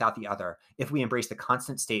have one without the other if we embrace the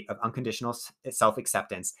constant state of unconditional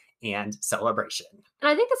self-acceptance and celebration. And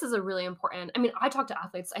I think this is a really important, I mean, I talk to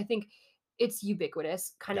athletes, I think it's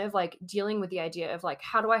ubiquitous, kind of like dealing with the idea of like,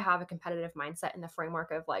 how do I have a competitive mindset in the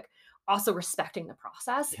framework of like also respecting the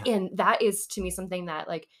process? Yeah. And that is to me something that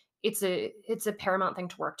like it's a paramount thing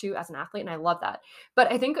to work to as an athlete. And I love that.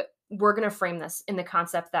 But I think we're going to frame this in the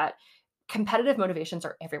concept that competitive motivations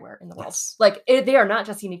are everywhere in the world. Yes. Like they are not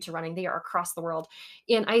just unique to running, they are across the world.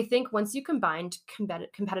 And I think once you combine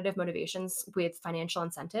competitive motivations with financial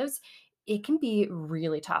incentives, it can be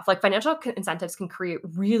really tough. Like financial incentives can create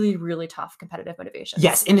really, really tough competitive motivations.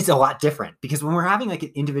 Yes. And it's a lot different because when we're having like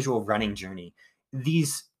an individual running journey,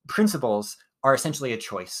 these principles are essentially a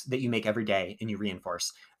choice that you make every day and you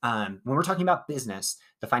reinforce. When we're talking about business,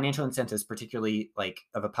 the financial incentives, particularly like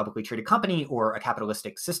of a publicly traded company or a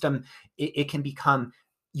capitalistic system, it can become,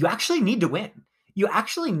 you actually need to win. You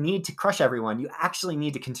actually need to crush everyone. You actually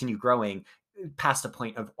need to continue growing past a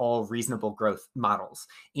point of all reasonable growth models.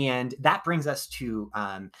 And that brings us to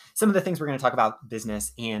some of the things we're going to talk about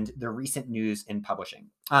business and the recent news in publishing.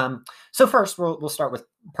 So first, we'll start with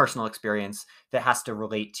personal experience that has to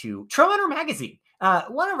relate to Trail Runner Magazine,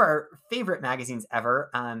 one of our favorite magazines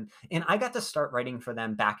ever. And I got to start writing for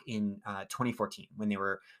them back in 2014 when they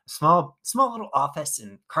were a small little office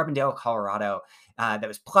in Carbondale, Colorado, that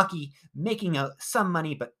was plucky, making some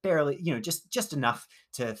money, but barely, just enough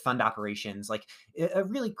to fund operations. Like a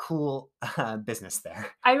really cool business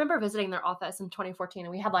there. I remember visiting their office in 2014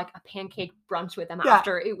 and we had like a pancake brunch with them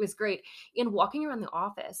after. It was great. And walking around the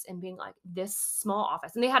office and being like this small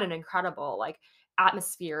office, and they had an incredible like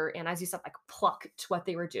atmosphere and, as you said, like pluck to what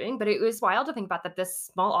they were doing. But it was wild to think about that this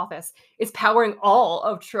small office is powering all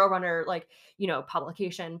of Trail Runner, like,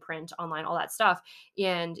 publication, print, online, all that stuff.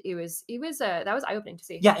 And that was eye-opening to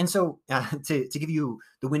see. Yeah. And so to give you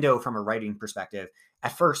the window from a writing perspective,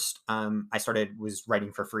 at first I was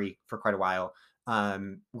writing for free for quite a while.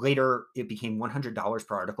 Later it became $100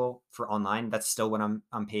 per article for online. That's still what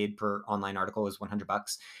I'm paid per online article is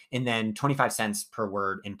 $100, and then 25 cents per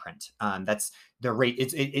word in print. That's the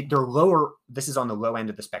rate. They're lower. This is on the low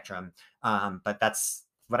end of the spectrum. But that's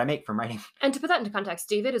what I make from writing. And to put that into context,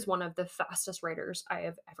 David is one of the fastest writers I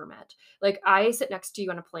have ever met. Like I sit next to you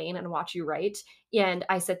on a plane and watch you write, and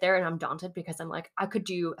I sit there and I'm daunted because I'm like, I could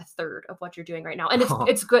do a third of what you're doing right now. And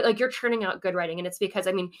it's good. Like you're churning out good writing. And it's because,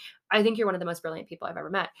 I think you're one of the most brilliant people I've ever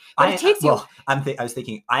met. But it takes you. I was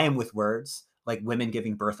thinking I am with words like women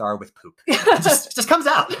giving birth are with poop. It just comes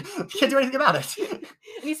out. You can't do anything about it.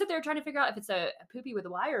 And you sit there trying to figure out if it's a poopy with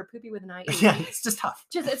a Y or a poopy with an I. Yeah, it's just tough.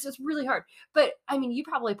 It's just really hard. But you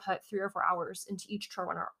probably put 3 or 4 hours into each Trail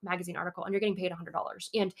Runner Magazine article, and you're getting paid $100.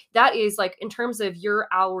 And that is like, in terms of your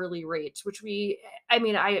hourly rate, which I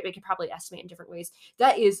could probably estimate in different ways.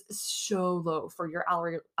 That is so low for your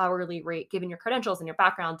hourly rate, given your credentials and your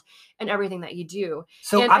background and everything that you do.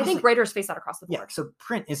 So I think writers face that across the board. Yeah. So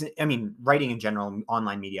print isn't. Writing in general,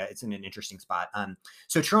 online media, it's in an interesting spot.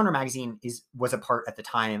 So Trail Runner Magazine was a part at the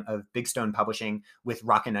time of Big Stone Publishing with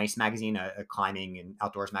Rock and Ice Magazine, a climbing and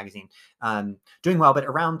outdoors magazine, doing well. But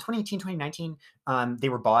around 2018, 2019, they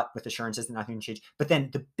were bought with assurances that nothing changed. But then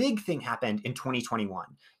the big thing happened in 2021,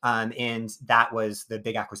 and that was the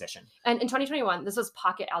big acquisition. And in 2021, this was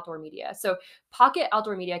Pocket Outdoor Media. So Pocket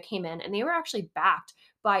Outdoor Media came in, and they were actually backed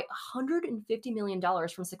by $150 million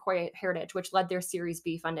from Sequoia Heritage, which led their Series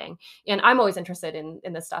B funding. And I'm always interested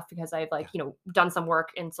in this stuff because I've done some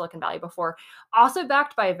work in Silicon Valley before. Also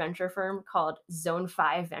backed by a venture firm called Zone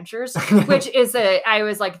 5 Ventures, which is I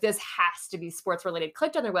was like, this has to be sports related.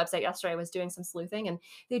 Clicked on their website yesterday. I was doing some sleuthing, and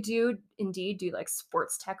they do indeed do like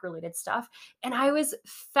sports tech related stuff. And I was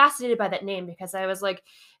fascinated by that name because I was like,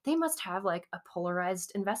 they must have like a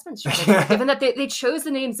polarized investment strategy, given that they chose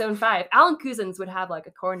the name Zone 5. Alan Couzens would have like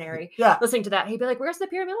a coronary listening to that. He'd be like, where's the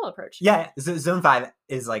pyramidal approach? Yeah. Zone 5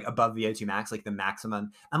 is like above VO2 max, like the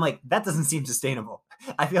maximum. I'm like, that doesn't seem sustainable.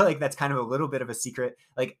 I feel like that's kind of a little bit of a secret.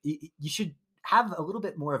 Like you should have a little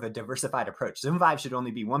bit more of a diversified approach. Zone 5 should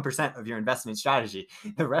only be 1% of your investment strategy.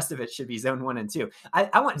 The rest of it should be Zone 1 and 2.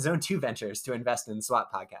 I want Zone 2 Ventures to invest in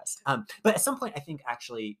SWAT podcast. But at some point, I think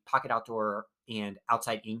actually Pocket Outdoor and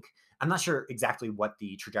Outside Inc. I'm not sure exactly what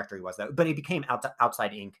the trajectory was, though, but it became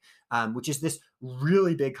Outside Inc., which is this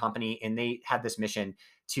really big company. And they had this mission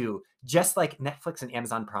to, just like Netflix and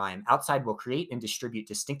Amazon Prime, Outside will create and distribute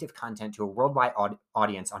distinctive content to a worldwide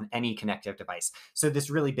audience on any connected device. So this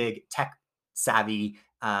really big tech savvy,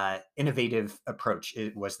 innovative approach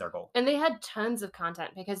was their goal. And they had tons of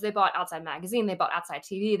content because they bought Outside Magazine, they bought Outside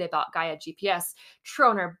TV, they bought Gaia GPS,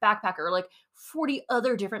 Troner, Backpacker, like 40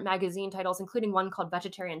 other different magazine titles, including one called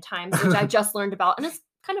Vegetarian Times, which I just learned about. And it's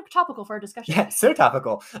kind of topical for a discussion. Yeah, so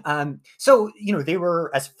topical. So, they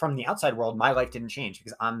were, as from the outside world, my life didn't change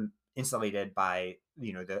because I'm insulated by,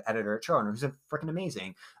 the editor at Troner, who's freaking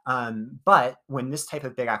amazing. But when this type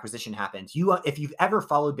of big acquisition happens, if you've ever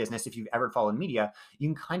followed business, if you've ever followed media, you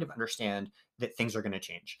can kind of understand that things are going to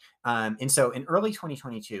change. And so in early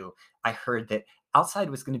 2022, I heard that Outside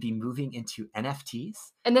was going to be moving into NFTs.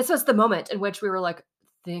 And this was the moment in which we were like,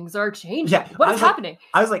 things are changing. Yeah, what is happening?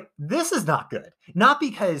 I was like, this is not good. Not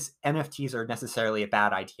because NFTs are necessarily a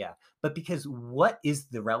bad idea, but because what is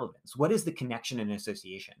the relevance? What is the connection and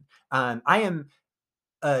association? I am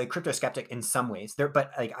a crypto skeptic in some ways there,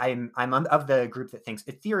 but like I'm of the group that thinks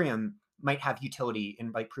Ethereum might have utility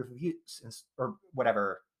in like proof of use or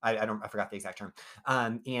whatever. I forgot the exact term.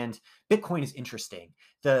 And Bitcoin is interesting.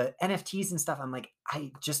 The NFTs and stuff, I'm like,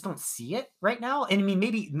 I just don't see it right now. And I mean,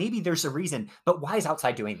 maybe there's a reason, but why is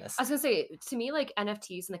Outside doing this? I was gonna say, to me, like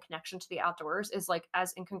NFTs and the connection to the outdoors is like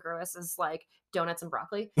as incongruous as like donuts and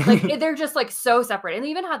broccoli. Like they're just like so separate. And they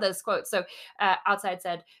even had this quote. So Outside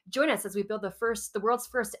said, "Join us as we build the world's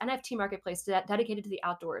first NFT marketplace dedicated to the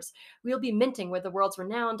outdoors. We'll be minting with the world's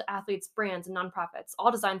renowned athletes, brands, and nonprofits,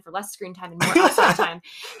 all designed for less screen time and more outside time."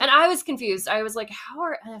 And I was confused. I was like, how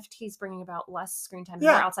are NFTs bringing about less screen time and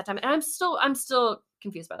more outside time? And I'm still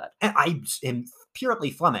confused by that. And I am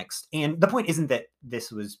purely flummoxed. And the point isn't that this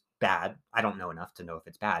was bad. I don't know enough to know if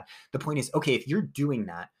it's bad. The point is, okay, if you're doing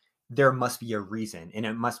that, there must be a reason, and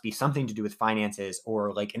it must be something to do with finances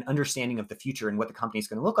or like an understanding of the future and what the company is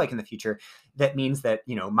going to look like in the future. That means that,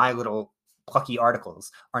 my little plucky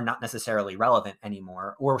articles are not necessarily relevant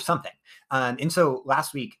anymore or something. And so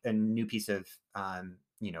last week, a new piece of,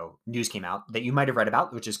 news came out that you might have read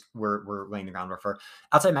about, which is we're laying the groundwork for.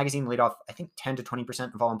 Outside Magazine laid off, I think 10 to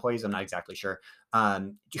 20% of all employees. I'm not exactly sure.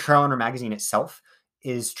 Troner Magazine itself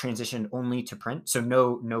is transitioned only to print. So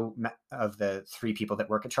no of the 3 people that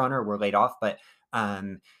work at Troner were laid off, but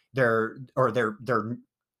they're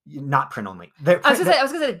not print only. I was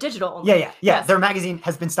gonna say digital only. Yeah. Yes. Their magazine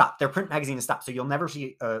has been stopped. Their print magazine is stopped. So you'll never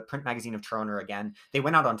see a print magazine of Troner again. They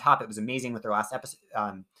went out on top. It was amazing with their last episode,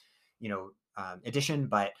 edition,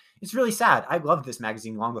 but it's really sad. I loved this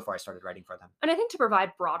magazine long before I started writing for them. And I think to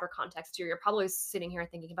provide broader context here, you're probably sitting here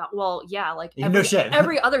thinking about, well, yeah, like shit.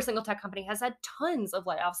 Every other single tech company has had tons of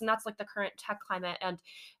layoffs, and that's like the current tech climate and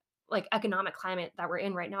like economic climate that we're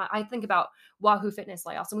in right now. I think about Wahoo Fitness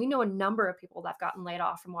layoffs, and we know a number of people that have gotten laid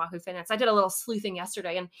off from Wahoo Fitness. I did a little sleuthing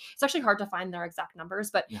yesterday, and it's actually hard to find their exact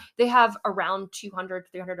numbers, but they have around 200,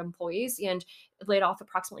 300 employees and laid off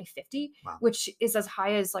approximately 50, which is as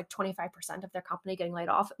high as like 25% of their company getting laid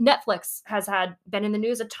off. Netflix has been in the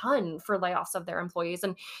news a ton for layoffs of their employees.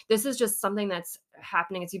 And this is just something that's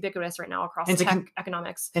happening. It's ubiquitous right now across tech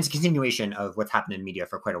economics. It's a continuation of what's happened in media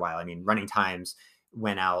for quite a while. I mean, Running Times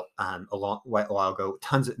went out a while ago.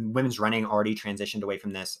 Tons of Women's Running already transitioned away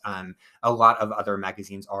from this. A lot of other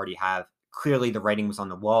magazines already have. Clearly the writing was on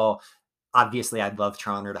the wall. Obviously, I'd love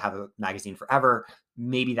Troner to have a magazine forever.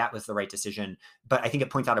 Maybe that was the right decision. But I think it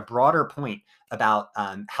points out a broader point about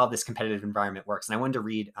how this competitive environment works. And I wanted to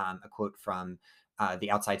read a quote from the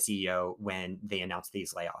Outside CEO when they announced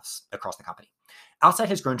these layoffs across the company. Outside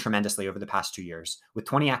has grown tremendously over the past 2 years, with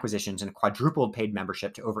 20 acquisitions and a quadrupled paid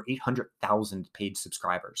membership to over 800,000 paid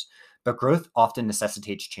subscribers. But growth often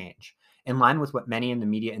necessitates change. In line with what many in the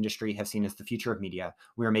media industry have seen as the future of media,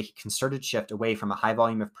 we are making a concerted shift away from a high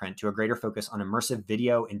volume of print to a greater focus on immersive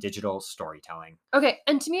video and digital storytelling. Okay.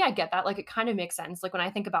 And to me, I get that. Like, it kind of makes sense. Like, when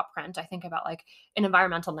I think about print, I think about like an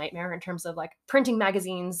environmental nightmare in terms of like printing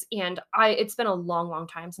magazines. And it's been a long, long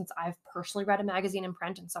time since I've personally read a magazine in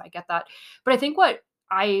print. And so I get that. But I think what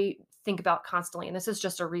I think about constantly, and this is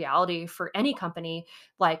just a reality for any company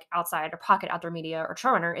like Outside or Pocket Outdoor Media or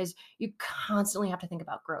Troner, is you constantly have to think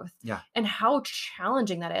about growth and how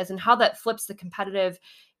challenging that is and how that flips the competitive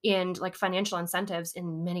and like financial incentives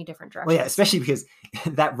in many different directions. Well, yeah, especially because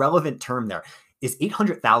that relevant term there is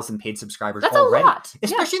 800,000 paid subscribers. That's already. A lot.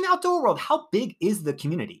 Especially in the outdoor world. How big is the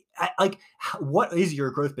community? What is your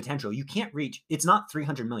growth potential? You can't reach, it's not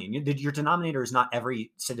 300 million. Your denominator is not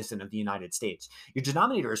every citizen of the United States. Your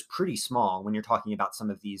denominator is pretty small when you're talking about some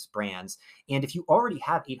of these brands. And if you already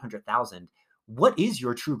have 800,000, what is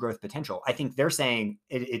your true growth potential? I think they're saying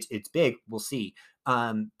it's big. We'll see.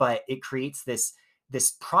 But it creates this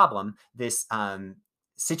problem, this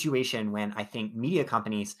situation when I think media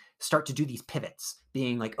companies start to do these pivots,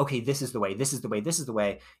 being like, okay, this is the way, this is the way, this is the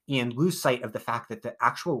way, and lose sight of the fact that the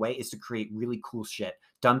actual way is to create really cool shit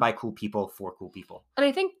done by cool people for cool people. And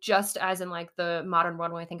I think just as in like the modern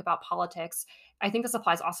world, when I think about politics, I think this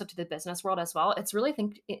applies also to the business world as well. It's really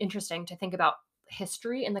interesting to think about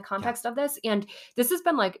history in the context of this. And this has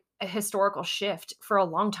been like a historical shift for a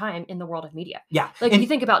long time in the world of media. Yeah. Like you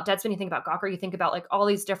think about Deadspin, you think about Gawker, you think about like all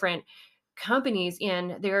these different companies,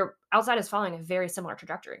 and their outside is following a very similar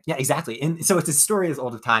trajectory. Yeah, exactly. And so it's a story as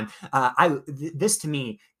old as time. This to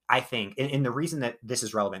me, I think, and the reason that this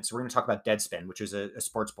is relevant, so we're going to talk about Deadspin, which is a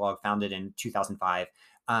sports blog founded in 2005.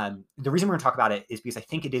 The reason we're going to talk about it is because I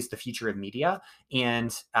think it is the future of media,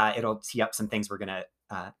 and it'll tee up some things we're going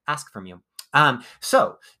to ask from you.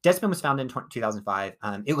 So Deadspin was founded in 2005.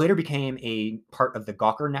 It later became a part of the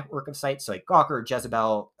Gawker network of sites, so like Gawker,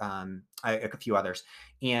 Jezebel, a few others.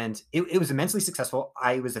 And it was immensely successful.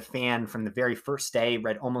 I was a fan from the very first day,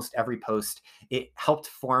 read almost every post. It helped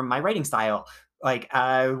form my writing style, like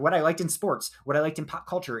what I liked in sports, what I liked in pop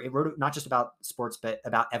culture. It wrote not just about sports, but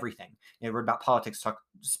about everything. It wrote about politics, talked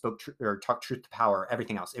truth to power,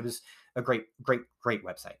 everything else. It was a great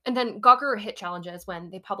website. And then Gawker hit challenges when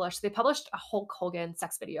they published a Hulk Hogan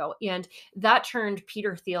sex video, and that turned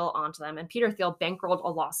Peter Thiel onto them. And Peter Thiel bankrolled a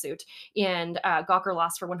lawsuit, and Gawker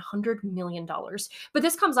lost for $100 million. But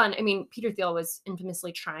this comes on, I mean, Peter Thiel was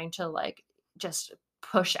infamously trying to like just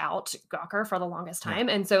push out Gawker for the longest time.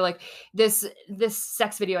 And so like this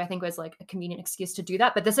sex video, I think, was like a convenient excuse to do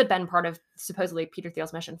that. But this had been part of supposedly Peter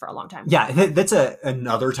Thiel's mission for a long time. Yeah, that's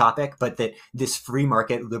another topic, but that this free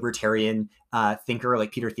market libertarian thinker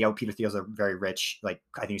like Peter Thiel's a very rich, like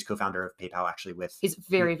I think he's co-founder of PayPal actually with. He's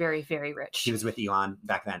very, very, very rich. He was with Elon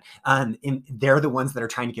back then. And they're the ones that are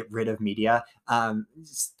trying to get rid of media.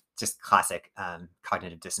 Just classic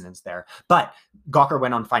cognitive dissonance there. But Gawker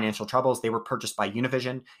went on financial troubles. They were purchased by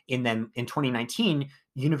Univision. And then in 2019,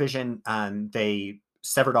 Univision, they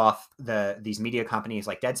severed off these media companies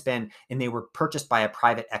like Deadspin, and they were purchased by a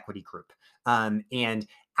private equity group. And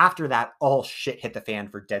after that, all shit hit the fan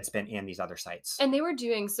for Deadspin and these other sites. And they were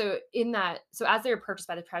doing so as they were purchased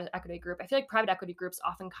by the private equity group. I feel like private equity groups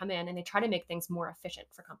often come in and they try to make things more efficient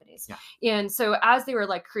for companies. Yeah. And so as they were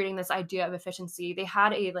like creating this idea of efficiency, they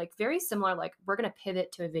had a like very similar, like, we're going to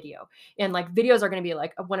pivot to a video, and like videos are going to be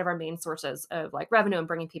like one of our main sources of like revenue and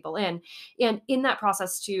bringing people in. And in that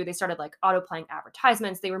process too, they started like auto playing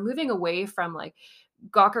advertisements. They were moving away from like,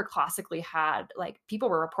 Gawker classically had like people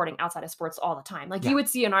were reporting outside of sports all the time. Like you would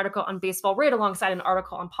see an article on baseball right alongside an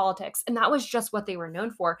article on politics. And that was just what they were known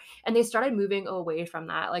for. And they started moving away from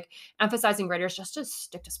that, like emphasizing writers just to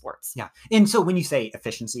stick to sports. Yeah. And so when you say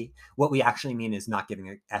efficiency, what we actually mean is not giving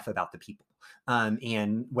a F about the people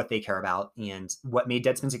and what they care about and what made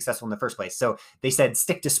Deadspin successful in the first place. So they said,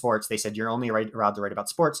 stick to sports. They said, you're only allowed to write about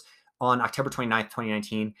sports. On October 29th,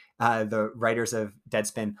 2019, the writers of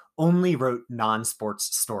Deadspin only wrote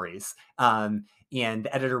non-sports stories. And the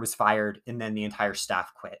editor was fired, and then the entire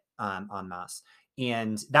staff quit en masse.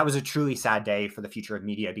 And that was a truly sad day for the future of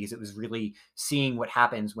media, because it was really seeing what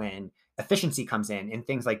happens when efficiency comes in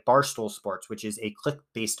things like Barstool Sports, which is a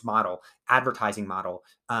click-based model, advertising model.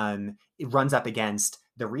 It runs up against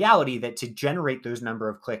the reality that to generate those number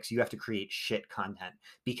of clicks, you have to create shit content,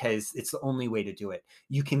 because it's the only way to do it.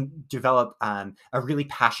 You can develop a really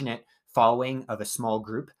passionate following of a small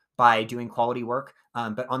group by doing quality work.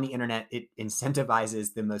 But on the internet, it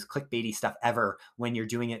incentivizes the most clickbaity stuff ever when you're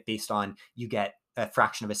doing it based on you get a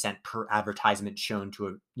fraction of a cent per advertisement shown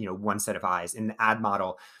to one set of eyes. And the ad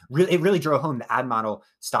model really drove home. The ad model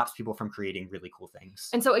stops people from creating really cool things.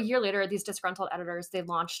 And so a year later, these disgruntled editors, they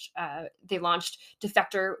launched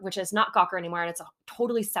Defector, which is not Gawker anymore, and it's a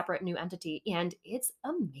totally separate new entity, and it's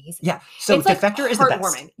amazing. Yeah, so it's Defector like is the best.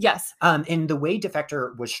 Heartwarming. Yes. And the way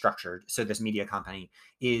Defector was structured, so this media company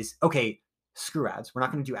is okay. Screw ads. We're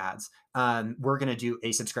not going to do ads. We're going to do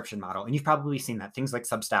a subscription model. And you've probably seen that. Things like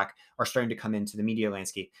Substack are starting to come into the media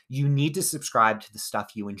landscape. You need to subscribe to the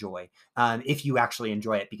stuff you enjoy, if you actually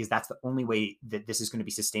enjoy it, because that's the only way that this is going to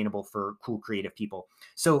be sustainable for cool, creative people.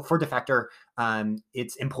 So for Defector,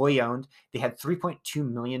 it's employee owned. They had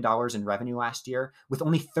 $3.2 million in revenue last year, with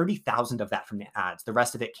only 30,000 of that from the ads. The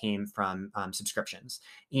rest of it came from subscriptions.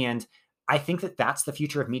 And I think that that's the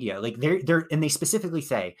future of media. Like and they specifically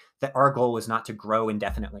say that our goal is not to grow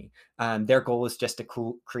indefinitely. Their goal is just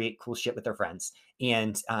to create cool shit with their friends.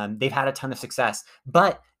 And they've had a ton of success.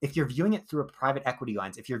 But if you're viewing it through a private equity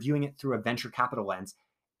lens, if you're viewing it through a venture capital lens,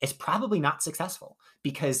 it's probably not successful,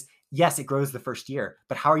 because yes, it grows the first year,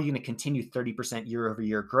 but how are you going to continue 30% year over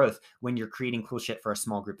year growth when you're creating cool shit for a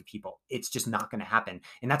small group of people? It's just not going to happen.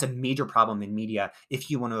 And that's a major problem in media if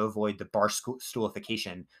you want to avoid the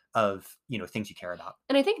barstoolification of, things you care about.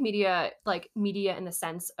 And I think media in the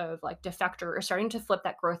sense of like Defector are starting to flip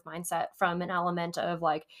that growth mindset from an element of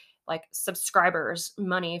like subscribers,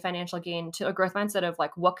 money, financial gain, to a growth mindset of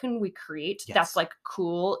like, what can we create that's like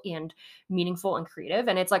cool and meaningful and creative?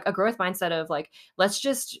 And it's like a growth mindset of like, let's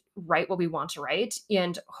just write what we want to write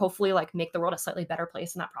and hopefully like make the world a slightly better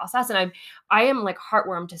place in that process. And I am like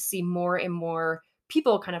heartwarmed to see more and more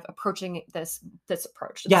people kind of approaching this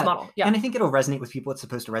approach, this model. Yeah. And I think it'll resonate with people it's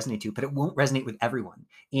supposed to resonate to, but it won't resonate with everyone.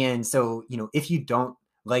 And so, if you don't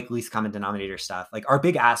like least common denominator stuff, like our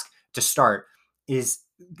big ask to start is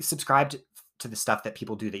subscribe to the stuff that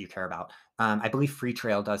people do that you care about. I believe Free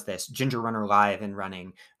Trail does this, Ginger Runner Live in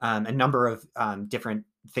running, a number of different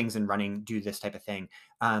things in running do this type of thing.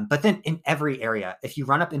 But then in every area, if you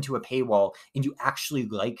run up into a paywall and you actually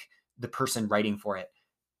like the person writing for it,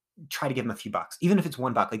 try to give them a few bucks, even if it's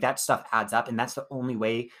 $1. Like that stuff adds up. And that's the only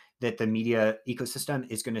way that the media ecosystem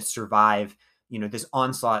is going to survive, this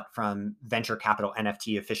onslaught from venture capital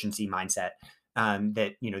NFT efficiency mindset.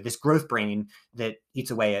 That, this growth brain that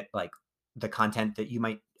eats away at like the content that you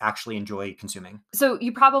might actually enjoy consuming. So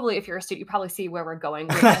you probably, if you're a student, you probably see where we're going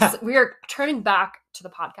with this. We are turning back to the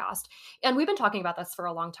podcast. And we've been talking about this for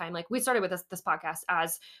a long time. Like we started with this podcast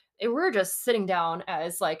as we're just sitting down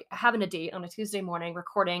as like having a date on a Tuesday morning,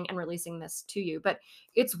 recording and releasing this to you, but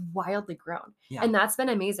it's wildly grown. Yeah. And that's been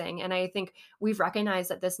amazing. And I think we've recognized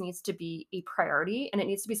that this needs to be a priority and it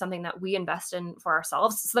needs to be something that we invest in for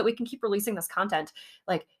ourselves so that we can keep releasing this content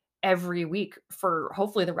like every week for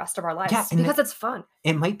hopefully the rest of our lives, because it's fun.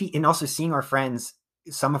 It might be. And also seeing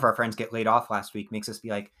some of our friends get laid off last week makes us be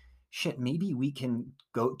like, shit, maybe we can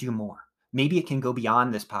go do more. Maybe it can go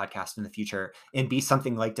beyond this podcast in the future and be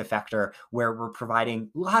something like Defector, where we're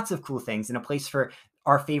providing lots of cool things in a place for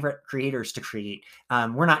our favorite creators to create.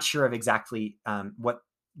 We're not sure of exactly what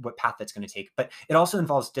path that's going to take, but it also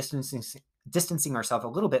involves distancing ourselves a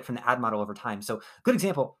little bit from the ad model over time. So good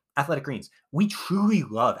example, Athletic Greens. We truly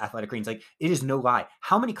love Athletic Greens. Like it is no lie.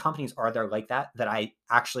 How many companies are there like that I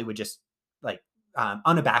actually would just like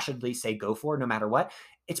unabashedly say go for no matter what?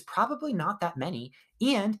 It's probably not that many.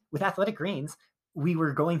 And with Athletic Greens, we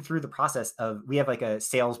were going through the process of, we have like a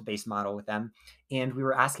sales-based model with them. And we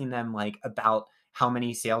were asking them like about how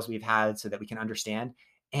many sales we've had so that we can understand.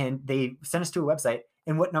 And they sent us to a website.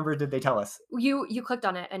 And what number did they tell us? You clicked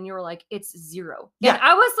on it and you were like, it's 0. Yeah. And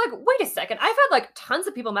I was like, wait a second. I've had like tons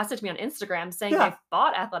of people message me on Instagram saying they've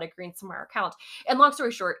bought Athletic Greens from our account. And long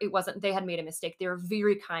story short, it wasn't, they had made a mistake. They were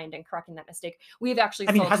very kind in correcting that mistake. We've actually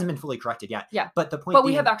it hasn't been fully corrected yet. Yeah. But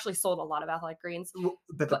we have actually sold a lot of Athletic Greens.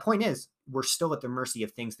 But the point is, we're still at the mercy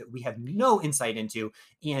of things that we have no insight into.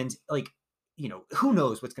 And like, who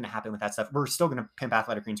knows what's going to happen with that stuff. We're still going to pimp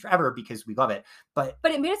Athletic Greens forever because we love it. But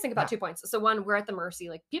it made us think about 2 points. So one, we're at the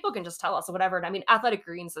mercy, like people can just tell us whatever. And I mean, Athletic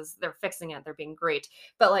Greens they're fixing it. They're being great.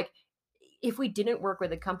 But like, if we didn't work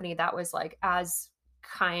with a company that was like as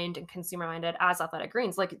kind and consumer minded as Athletic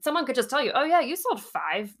Greens, like someone could just tell you, oh yeah, you sold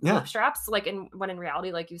 5 lip straps, like when in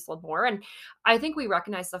reality, like you sold more. And I think we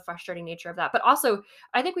recognize the frustrating nature of that. But also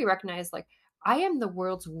I think we recognize like, I am the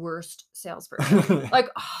world's worst salesperson, like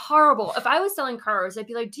horrible. If I was selling cars, I'd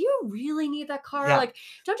be like, do you really need that car? Yeah. Like,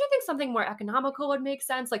 don't you think something more economical would make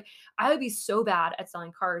sense? Like, I would be so bad at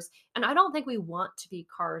selling cars. And I don't think we want to be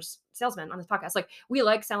cars salesmen on this podcast. Like, we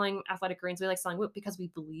like selling Athletic Greens. We like selling Whoop because we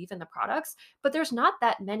believe in the products, but there's not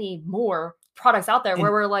that many more products out there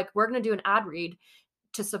where we're like, we're going to do an ad read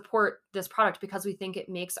to support this product because we think it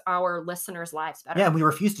makes our listeners' lives better. Yeah, and we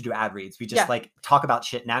refuse to do ad reads. We just like talk about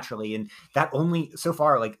shit naturally. And that only so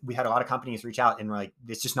far, like we had a lot of companies reach out and we're like,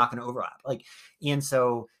 it's just not going to overlap. Like, and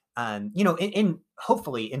so, in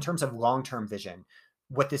hopefully in terms of long-term vision,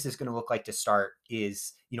 what this is going to look like to start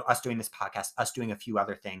is, us doing this podcast, us doing a few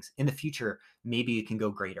other things. In the future, maybe it can go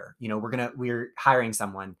greater. We're hiring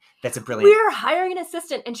someone that's a brilliant. We're hiring an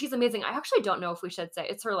assistant and she's amazing. I actually don't know if we should say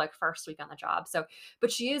it's her like first week on the job. So,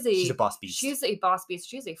 but she's a boss beast. She's a boss beast.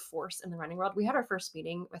 She's a force in the running world. We had our first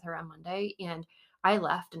meeting with her on Monday and I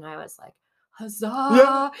left and I was like,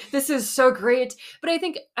 huzzah, this is so great. But I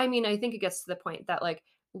think it gets to the point that like,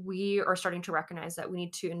 we are starting to recognize that we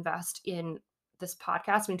need to invest in this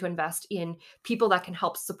podcast. We need to invest in people that can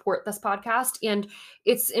help support this podcast. And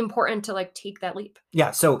it's important to like take that leap. Yeah.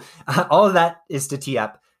 So all of that is to tee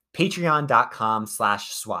up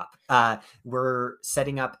patreon.com/swap. We're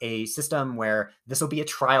setting up a system where this will be a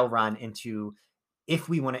trial run into if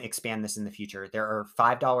we want to expand this in the future, there are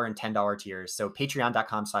 $5 and $10 tiers. So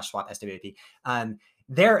patreon.com/swap SWAP.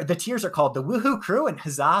 The tiers are called the Woohoo Crew and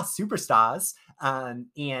Huzzah Superstars.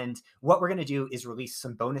 And what we're going to do is release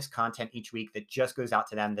some bonus content each week that just goes out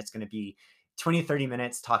to them. That's going to be 20 to 30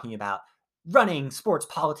 minutes talking about running, sports,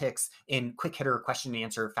 politics in quick hitter question and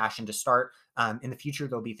answer fashion to start. In the future,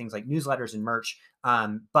 there'll be things like newsletters and merch.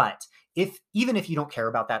 But even if you don't care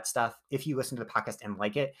about that stuff, if you listen to the podcast and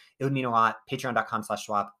like it, it would mean a lot.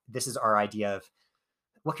 Patreon.com/swap. This is our idea of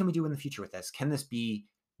what can we do in the future with this? Can this be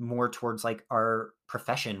more towards like our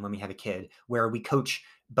profession when we have a kid, where we coach,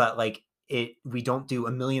 but like we don't do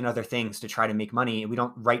a million other things to try to make money, and we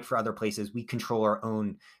don't write for other places. We control our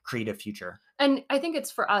own creative future. And I think it's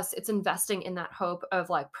for us, it's investing in that hope of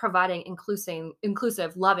like providing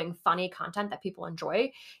inclusive, loving, funny content that people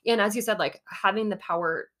enjoy. And as you said, like having the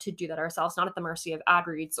power to do that ourselves, not at the mercy of ad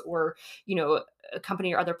reads or, a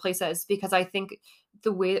company or other places, because I think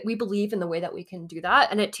the way that we believe in the way that we can do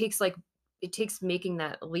that. And it takes making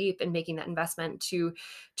that leap and making that investment to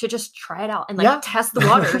just try it out and like test the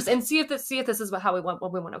waters and see if this is what we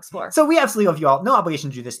want to explore. So we absolutely love you all. No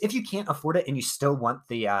obligation to do this. If you can't afford it and you still want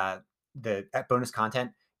the bonus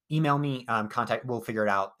content, email me, contact, we'll figure it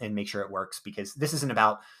out and make sure it works, because this isn't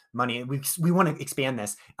about money. We want to expand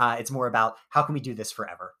this. It's more about how can we do this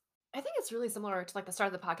forever? I think it's really similar to like the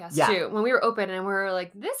start of the podcast too, when we were open and we were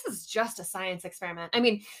like, this is just a science experiment. I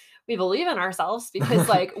mean, we believe in ourselves because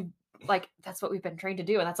like that's what we've been trained to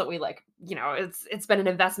do. And that's what we like, it's been an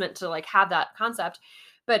investment to like have that concept,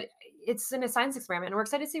 but it's in a science experiment and we're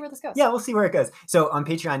excited to see where this goes. Yeah, we'll see where it goes. So on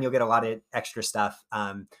Patreon, you'll get a lot of extra stuff.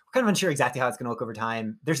 We're kind of unsure exactly how it's going to look over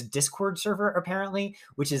time. There's a Discord server apparently,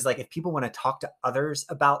 which is like if people want to talk to others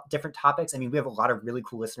about different topics. I mean, we have a lot of really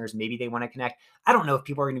cool listeners. Maybe they want to connect. I don't know if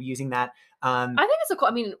people are going to be using that. I think it's cool.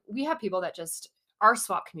 I mean, we have people that our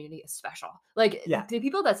swap community is special. Like the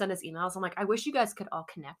people that send us emails, I'm like, I wish you guys could all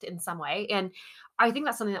connect in some way. And I think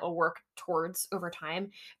that's something that we'll work towards over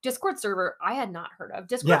time. Discord server, I had not heard of.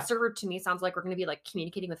 Discord server to me sounds like we're going to be like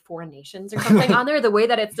communicating with foreign nations or something on there. The way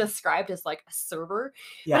that it's described as like a server,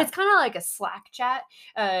 but it's kind of like a Slack chat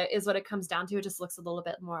is what it comes down to. It just looks a little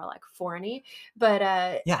bit more like foreign-y. But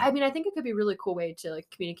I mean, I think it could be a really cool way to like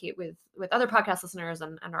communicate with other podcast listeners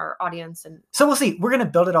and our audience. And so we'll see. We're going to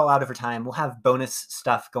build it all out over time. We'll have bonus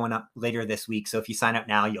stuff going up later this week. So if you sign up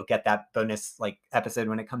now, you'll get that bonus like episode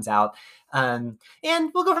when it comes out. And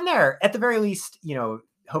we'll go from there. At the very least,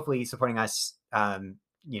 hopefully supporting us,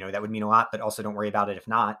 that would mean a lot, but also don't worry about it if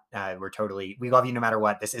not. We love you no matter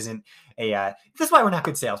what. This isn't this is why we're not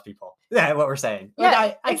good salespeople. Yeah, what we're saying. Yeah,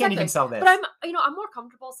 like, I can't even sell this. But I'm more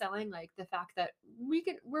comfortable selling like the fact that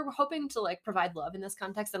we're hoping to like provide love in this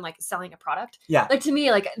context than like selling a product. Yeah. Like to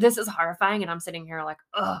me, like this is horrifying and I'm sitting here like,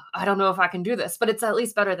 I don't know if I can do this, but it's at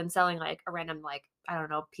least better than selling like a random like, I don't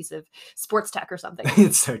know, piece of sports tech or something.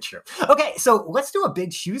 It's so true. Okay, so let's do a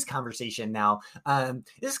big shoes conversation now.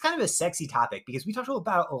 This is kind of a sexy topic because we talked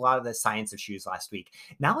about a lot of the science of shoes last week.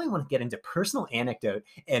 Now we want to get into personal anecdote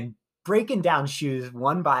and breaking down shoes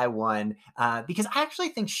one by one, because I actually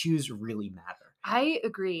think shoes really matter. I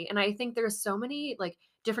agree. And I think there's so many like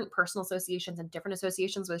different personal associations and different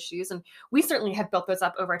associations with shoes. And we certainly have built those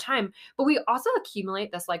up over time, but we also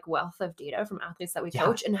accumulate this like wealth of data from athletes that we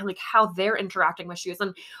coach and like how they're interacting with shoes.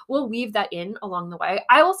 And we'll weave that in along the way.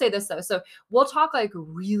 I will say this though. So we'll talk like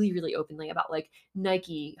really, really openly about like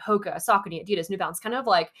Nike, Hoka, Saucony, Adidas, New Balance, kind of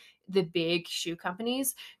like the big shoe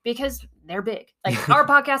companies because they're big. Like our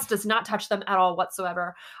podcast does not touch them at all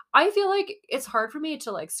whatsoever. I feel like it's hard for me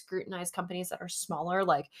to like scrutinize companies that are smaller,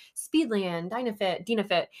 like Speedland,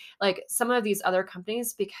 Dynafit, like some of these other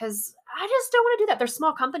companies, because I just don't want to do that. They're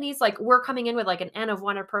small companies. Like we're coming in with like an N of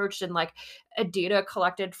one approach and like a data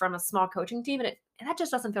collected from a small coaching team. And that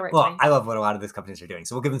just doesn't feel right. Well, I love what a lot of these companies are doing.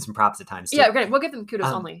 So we'll give them some props at times too. Yeah, we'll give them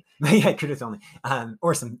kudos only. Yeah, kudos only.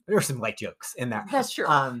 Or some light jokes in there. That's true.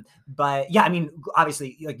 But yeah, I mean,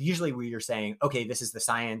 obviously, like usually where you're saying, okay, this is the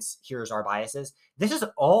science, here's our biases. This is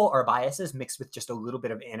all our biases mixed with just a little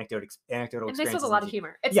bit of anecdotal experience. And mixed with a lot of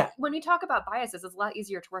humor. When we talk about biases, it's a lot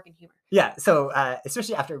easier to work in humor. Yeah. So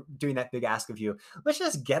especially after doing that big ask of you, let's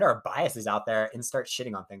just get our biases out there and start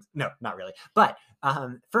shitting on things. No, not really. But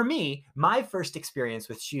for me, my first experience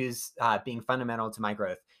with shoes being fundamental to my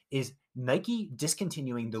growth is Nike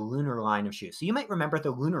discontinuing the Lunar line of shoes. So you might remember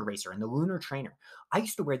the Lunar Racer and the Lunar Trainer. I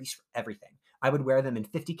used to wear these for everything. I would wear them in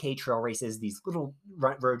 50K trail races, these little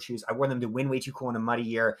road shoes. I wore them to win Way Too Cool in a muddy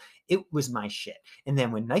year. It was my shit. And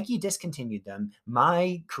then when Nike discontinued them,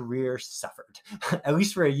 my career suffered, at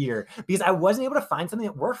least for a year, because I wasn't able to find something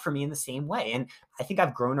that worked for me in the same way. And I think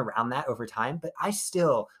I've grown around that over time, but I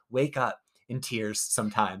still wake up in tears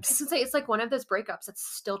sometimes. I was gonna say, it's like one of those breakups that's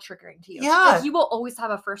still triggering to you. Yeah. Like, you will always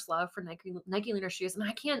have a first love for Nike Lunar shoes, and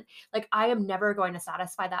I can't, like, I am never going to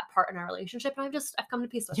satisfy that part in our relationship, and I've come to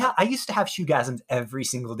peace with that. I used to have shoegasms every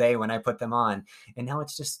single day when I put them on, and now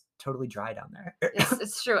it's just totally dry down there.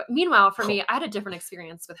 It's true. Meanwhile, for me, I had a different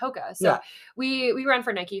experience with Hoka. So we ran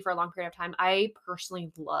for Nike for a long period of time. I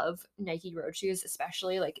personally love Nike road shoes,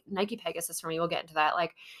 especially like Nike Pegasus for me. We'll get into that.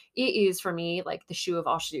 Like, it is for me like the shoe of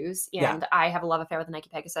all shoes, and I have a love affair with the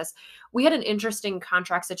Nike Pegasus. We had an interesting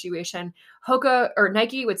contract situation. Hoka or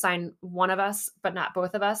Nike would sign one of us, but not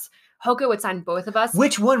both of us. Hoka would sign both of us.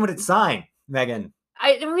 Which one would it sign, Megan?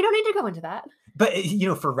 We don't need to go into that. But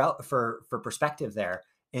for perspective there,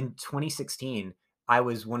 in 2016, I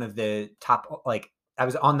was one of the top, like I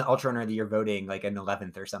was on the Ultra Runner of the Year voting, like an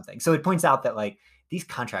 11th or something. So it points out that like these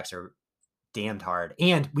contracts are damned hard,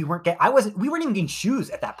 and we weren't even getting shoes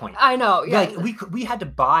at that point. I know, yeah. Like we had to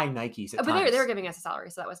buy Nikes at times. They were giving us a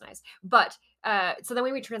salary, so that was nice. But so then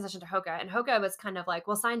we transitioned to Hoka, and Hoka was kind of like,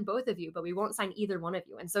 we'll sign both of you, but we won't sign either one of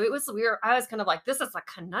you. And so it was weird. I was kind of like, this is a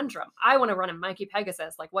conundrum. I want to run a Nike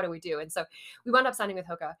Pegasus. Like, what do we do? And so we wound up signing with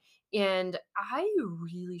Hoka, and I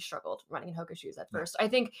really struggled running in Hoka shoes at first. I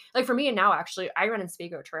think, like, for me, and now actually I run in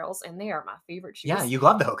Speedo trails, and they are my favorite shoes. Yeah, you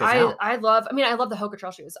love the Hokas now. I love the Hoka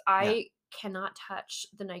trail shoes. I cannot touch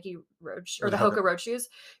the Nike road or the Hoka road shoes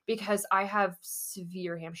because I have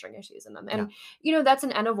severe hamstring issues in them. And that's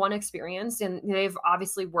an N of one experience, and they've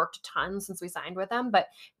obviously worked a ton since we signed with them, but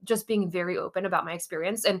just being very open about my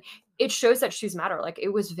experience, and it shows that shoes matter. Like,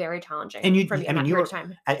 it was very challenging for me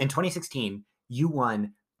time. In 2016, you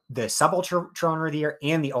won the Sub Ultra Trail Runner of the Year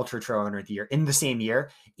and the Ultra Trail Runner of the Year in the same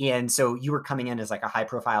year. And so you were coming in as like a high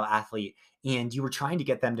profile athlete, and you were trying to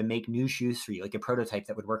get them to make new shoes for you, like a prototype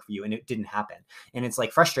that would work for you. And it didn't happen. And it's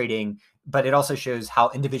like frustrating, but it also shows how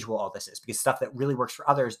individual all this is, because stuff that really works for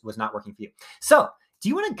others was not working for you. So do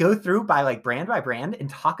you want to go through by brand and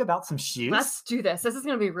talk about some shoes? Let's do this. This is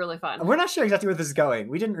going to be really fun. We're not sure exactly where this is going.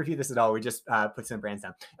 We didn't review this at all. We just put some brands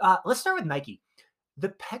down. Let's start with Nike. The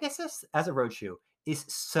Pegasus as a road shoe is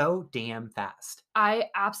so damn fast. I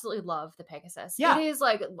absolutely love the Pegasus. Yeah. It is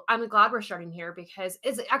like, I'm glad we're starting here, because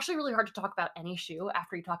it's actually really hard to talk about any shoe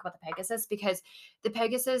after you talk about the Pegasus, because the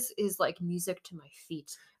Pegasus is like music to my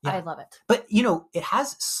feet. Yeah. I love it. But it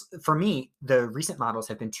has, for me, the recent models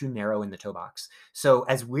have been too narrow in the toe box. So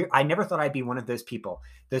I never thought I'd be one of those people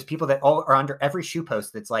that all are under every shoe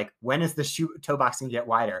post that's like, when is the toe box going to get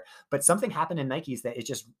wider? But something happened in Nikes that it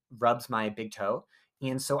just rubs my big toe.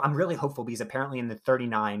 And so I'm really hopeful, because apparently in the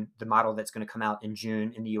 39, the model that's going to come out in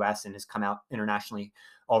June in the US and has come out internationally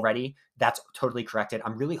already, that's totally corrected.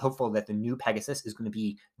 I'm really hopeful that the new Pegasus is going to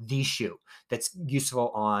be the shoe that's useful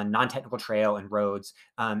on non-technical trail and roads,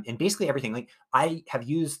 and basically everything. Like, I have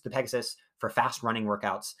used the Pegasus for fast running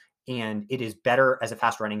workouts, and it is better as a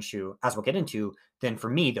fast running shoe, as we'll get into, than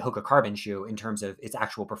for me, the Hoka Carbon shoe, in terms of its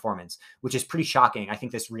actual performance, which is pretty shocking. I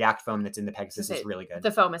think this React foam that's in the Pegasus is really good.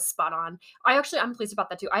 The foam is spot on. I'm pleased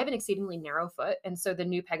about that too. I have an exceedingly narrow foot, and so the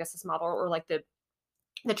new Pegasus model, or like the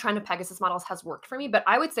trend of Pegasus models, has worked for me. But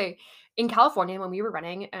I would say in California, when we were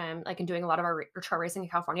running, and doing a lot of our trail racing in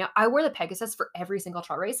California, I wore the Pegasus for every single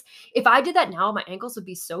trail race. If I did that now, my ankles would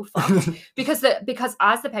be so fucked because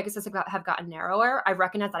as the Pegasus have gotten narrower, I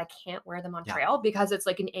recognize that I can't wear them on trail, because it's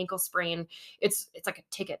like an ankle sprain. It's like a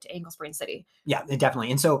ticket to ankle sprain city. Yeah,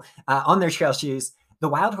 definitely. And so on their trail shoes, the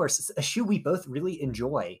Wild Horse is a shoe we both really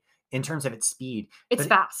enjoy in terms of its speed. It's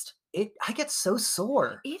fast. I get so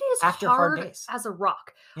sore. It is after hard days. As a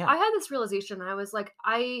rock. Yeah. I had this realization. I was like,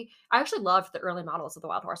 I actually loved the early models of the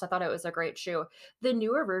Wild Horse. I thought it was a great shoe. The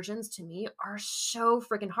newer versions to me are so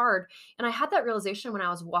freaking hard. And I had that realization when I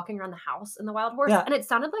was walking around the house in the Wild Horse, and it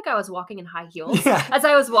sounded like I was walking in high heels. Yeah. As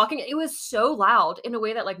I was walking, it was so loud in a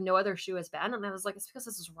way that like no other shoe has been. And I was like, it's because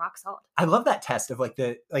this is rock solid. I love that test of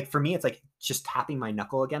for me, it's like just tapping my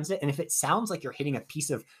knuckle against it. And if it sounds like you're hitting a piece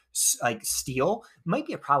of like steel, might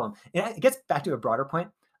be a problem. And it gets back to a broader point.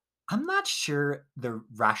 I'm not sure the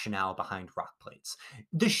rationale behind rock plates.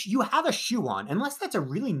 You have a shoe on, unless that's a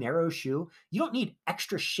really narrow shoe, you don't need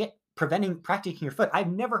extra shit protecting your foot.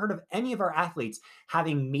 I've never heard of any of our athletes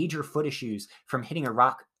having major foot issues from hitting a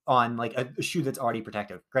rock on like a shoe that's already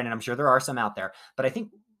protective. Granted, I'm sure there are some out there, but I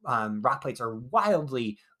think rock plates are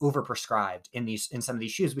wildly overprescribed in some of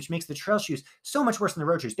these shoes, which makes the trail shoes so much worse than the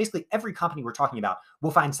road shoes. Basically, every company we're talking about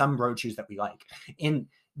will find some road shoes that we like. In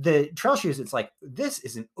the trail shoes, it's like, this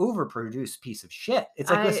is an overproduced piece of shit. It's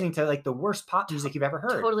like listening to like the worst pop music you've ever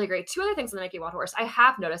heard. Totally agree. Two other things in the Nike Wild Horse I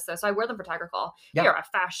have noticed though. So I wear them for Tigerfall. They are a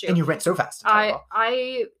fast shoe. And you went so fast.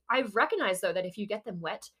 I've recognized though that if you get them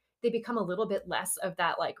wet, they become a little bit less of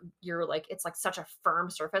that, like, you're like, it's like such a firm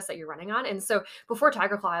surface that you're running on. And so before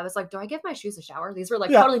Tiger Claw, I was like, do I give my shoes a shower? These were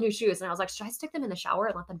like Yeah. totally new shoes. And I was like, should I stick them in the shower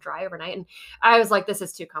and let them dry overnight? And I was like, this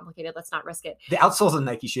is too complicated. Let's not risk it. The outsoles of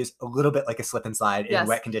Nike shoes, a little bit like a slip and slide in Yes.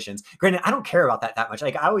 wet conditions. Granted, I don't care about that much.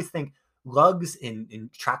 Like, I always think lugs in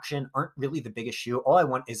traction aren't really the biggest shoe. All I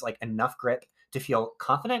want is like enough grip to feel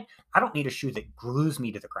confident. I don't need a shoe that glues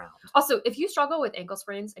me to the ground. Also, if you struggle with ankle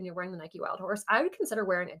sprains and you're wearing the Nike Wild Horse, I would consider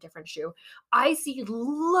wearing a different shoe. I see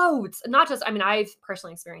loads, not just, I mean, I've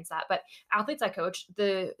personally experienced that, but athletes I coach,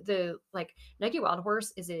 the like Nike Wild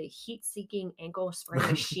Horse is a heat-seeking ankle sprain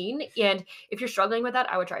machine. And if you're struggling with that,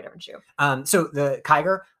 I would try a different shoe. So the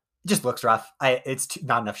Kiger just looks rough. It's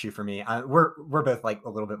not enough shoe for me. We're both like a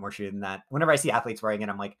little bit more shoe than that. Whenever I see athletes wearing it,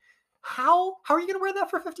 I'm like, how are you going to wear that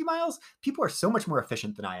for 50 miles? People are so much more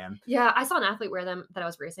efficient than I am. Yeah, I saw an athlete wear them that I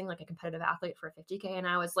was racing, like a competitive athlete for a 50K, and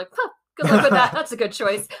I was like, huh, good luck with that. That's a good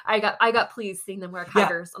choice. I got pleased seeing them wear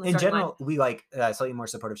Kigers on the in starting general, line. we like slightly more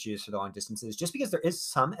supportive shoes for the long distances, just because there is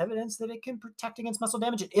some evidence that it can protect against muscle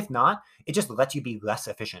damage. And if not, it just lets you be less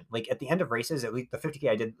efficient. Like at the end of races, at least the 50K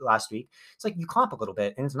I did last week, it's like you clomp a little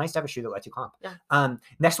bit, and it's nice to have a shoe that lets you clomp. Yeah.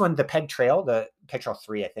 Next one, the Peg Trail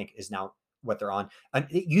 3, I think, is now what they're on.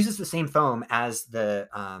 It uses the same foam as the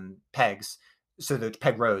pegs, so the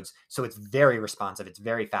Peg Roads. So it's very responsive. It's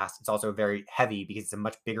very fast. It's also very heavy because it's a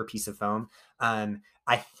much bigger piece of foam.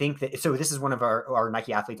 I think that, so this is one of our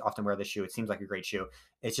Nike athletes often wear this shoe. It seems like a great shoe.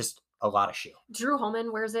 It's just a lot of shoe. Drew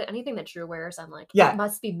Holman wears it. Anything that Drew wears, I'm like, Yeah. it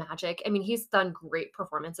must be magic. I mean, he's done great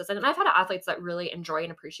performances. And I've had athletes that really enjoy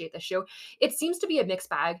and appreciate the shoe. It seems to be a mixed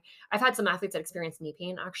bag. I've had some athletes that experience knee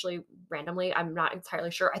pain, actually, randomly. I'm not entirely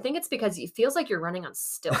sure. I think it's because it feels like you're running on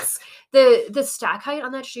stilts. The stack height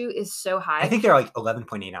on that shoe is so high. I think they're like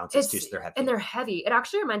 11.8 ounces too, so they're heavy. And they're heavy. It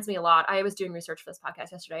actually reminds me a lot. I was doing research for this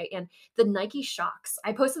podcast yesterday, and the Nike Shox.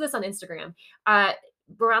 I posted this on Instagram.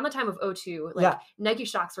 Around the time of 2002, like Nike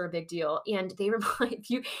Shox were a big deal. And they remind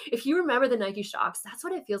if you remember the Nike Shox, that's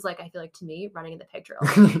what it feels like, I feel like, to me, running in the Peg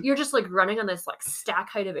Trail. You're just like running on this like stack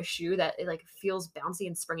height of a shoe that it like feels bouncy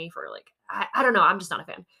and springy for like, I don't know. I'm just not a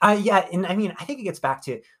fan. Yeah. And I mean, I think it gets back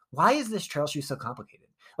to, why is this trail shoe so complicated?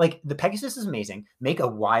 Like the Pegasus is amazing. Make a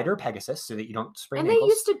wider Pegasus so that you don't sprain ankles. And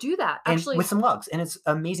they used to do that actually with some lugs, and it's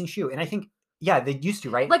an amazing shoe. And I think, yeah, they used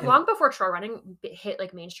to, right? Like long before trail running hit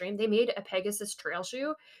like mainstream, they made a Pegasus trail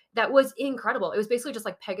shoe that was incredible. It was basically just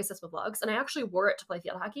like Pegasus with lugs, and I actually wore it to play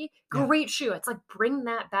field hockey. Great shoe. It's like, bring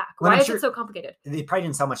that back. Why is it so complicated? They probably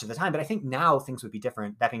didn't sell much at the time, but I think now things would be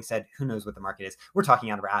different. That being said, who knows what the market is? We're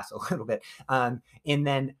talking out of our ass a little bit. And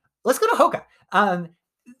then let's go to Hoka.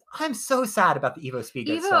 I'm so sad about the Evo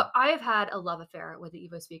Speedgoat stuff. I've had a love affair with the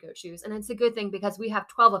Evo Speedgoat shoes, and it's a good thing because we have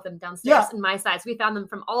 12 of them downstairs in my size. We found them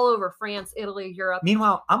from all over France, Italy, Europe.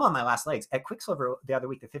 Meanwhile, I'm on my last legs. At Quicksilver the other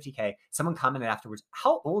week, the 50K, someone commented afterwards,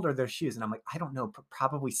 how old are those shoes? And I'm like, I don't know,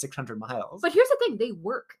 probably 600 miles. But here's the thing, they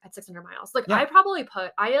work at 600 miles. Like I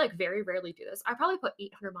like very rarely do this. I probably put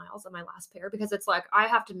 800 miles on my last pair because it's like I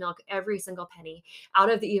have to milk every single penny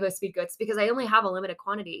out of the Evo Speedgoats because I only have a limited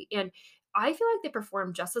quantity. And I feel like they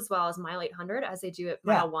perform just as well as Mile 800 as they do at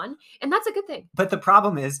Mile 1. And that's a good thing. But the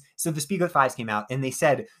problem is, so the Speedgoat 5s came out and they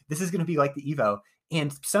said, this is going to be like the Evo.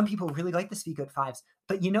 And some people really like the Speedgoat 5s.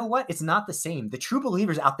 But you know what? It's not the same. The true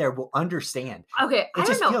believers out there will understand. Okay. It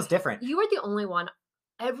just feels different. You are the only one.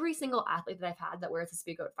 Every single athlete that I've had that wears the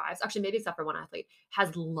Speedgoat 5s, actually maybe except for one athlete,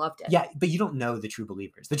 has loved it. Yeah, but you don't know the true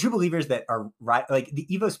believers. The true believers that are right, like the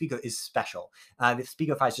Evo Speedgoat is special. The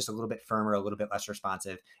Speedgoat 5 is just a little bit firmer, a little bit less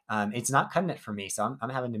responsive. It's not cutting it for me, so I'm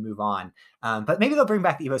having to move on. But maybe they'll bring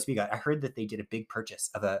back the Evo Speedgoat. I heard that they did a big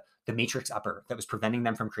purchase of the Matrix upper that was preventing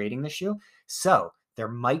them from creating this shoe. So there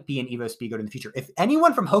might be an Evo Speedgoat in the future. If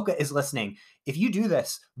anyone from Hoka is listening, if you do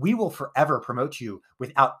this, we will forever promote you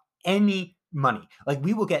without any money. Like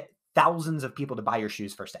we will get thousands of people to buy your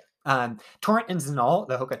shoes first day. Torrent and Zinal,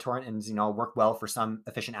 the Hoka Torrent and Zinal work well for some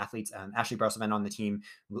efficient athletes. Ashley Brosselman on the team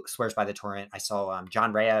swears by the Torrent. I saw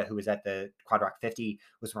John Rea, who was at the Quad Rock 50,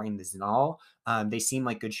 was wearing the Zinal. They seem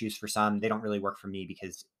like good shoes for some. They don't really work for me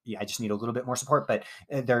because I just need a little bit more support, but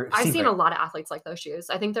I've seen a lot of athletes like those shoes.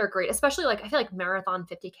 I think they're great, especially like I feel like marathon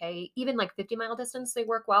 50K, even like 50-mile distance, they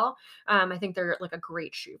work well. I think they're like a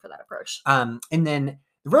great shoe for that approach. And then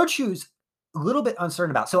the road shoes, a little bit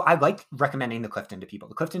uncertain about. So I like recommending the Clifton to people.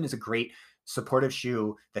 The Clifton is a great supportive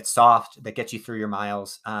shoe that's soft, that gets you through your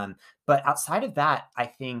miles. But outside of that, I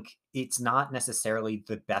think it's not necessarily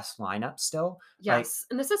the best lineup still. Yes.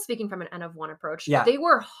 And this is speaking from an N of 1 approach. Yeah. They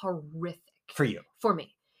were horrific for you. For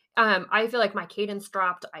me. I feel like my cadence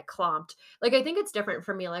dropped. I clomped. Like, I think it's different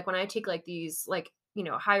for me. Like when I take like these, like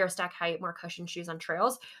higher stack height, more cushioned shoes on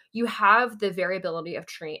trails, you have the variability of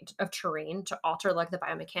terrain to alter like the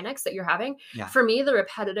biomechanics that you're having. Yeah. For me, the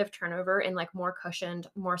repetitive turnover in like more cushioned,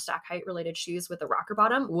 more stack height related shoes with the rocker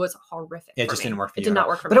bottom was horrific. It just didn't work for you. It did not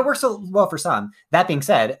work for me. But it works so well for some. That being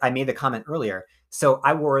said, I made the comment earlier. So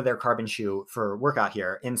I wore their carbon shoe for workout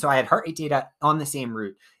here. And so I had heart rate data on the same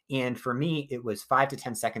route. And for me, it was 5 to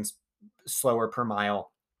 10 seconds slower per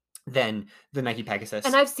mile than the Nike Pegasus.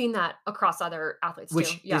 And I've seen that across other athletes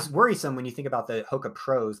which too. Yeah. is worrisome when you think about the Hoka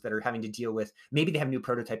Pros that are having to deal with, maybe they have new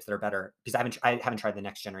prototypes that are better, because I haven't tried the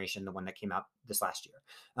next generation, the one that came out this last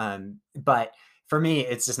year. But for me,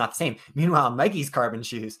 it's just not the same. Meanwhile, Nike's carbon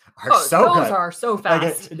shoes are so those good. are so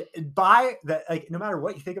fast. No matter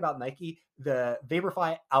what you think about Nike, the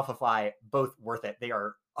Vaporfly, Alphafly, both worth it. They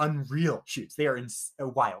are unreal shoes. They are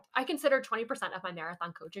wild. I consider 20% of my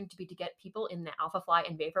marathon coaching to be to get people in the Alphafly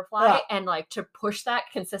and Vaporfly and like to push that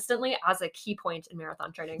consistently as a key point in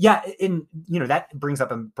marathon training. Yeah. And that brings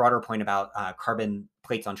up a broader point about carbon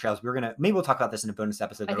plates on trails. Maybe we'll talk about this in a bonus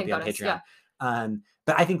episode that'll be on Patreon. Yeah.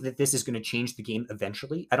 But I think that this is going to change the game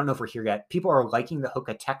eventually. I don't know if we're here yet. People are liking the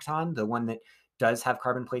Hoka Tecton, the one that does have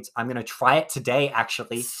carbon plates. I'm going to try it today,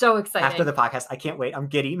 actually. So exciting. After the podcast. I can't wait. I'm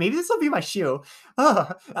giddy. Maybe this will be my shoe.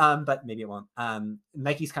 But maybe it won't.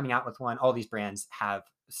 Nike's coming out with one. All these brands have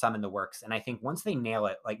some in the works. And I think once they nail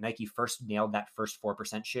it, like Nike first nailed that first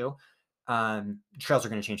 4% shoe, trails are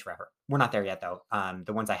going to change forever. We're not there yet, though.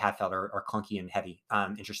 The ones I have felt are clunky and heavy,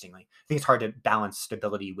 interestingly. I think it's hard to balance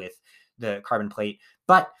stability with the carbon plate.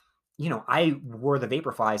 But I wore the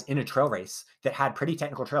Vaporflies in a trail race that had pretty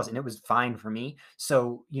technical trails, and it was fine for me.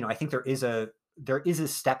 So, I think there is a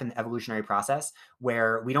step in the evolutionary process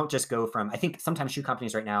where we don't just go from, I think sometimes shoe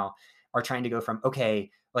companies right now are trying to go from,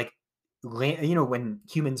 okay, like, when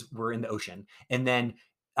humans were in the ocean and then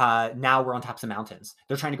now we're on tops of mountains.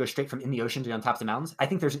 They're trying to go straight from in the ocean to on tops of mountains. I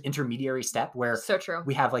think there's an intermediary step where so true.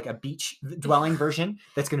 We have like a beach dwelling version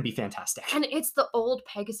that's going to be fantastic. And it's the old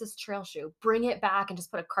Pegasus trail shoe. Bring it back and just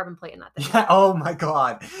put a carbon plate in that thing. Yeah, oh my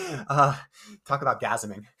God. Talk about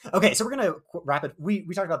gasming. Okay, so we're going to rapid. We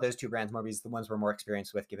talked about those two brands more because the ones we're more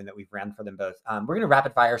experienced with, given that we've ran for them both. We're going to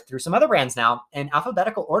rapid fire through some other brands now in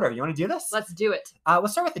alphabetical order. You want to do this? Let's do it. We'll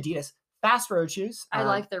start with Adidas. Fast road shoes. I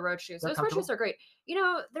like their road shoes. Those road shoes are great.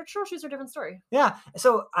 Their trail shoes are a different story. Yeah.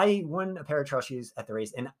 So I won a pair of trail shoes at the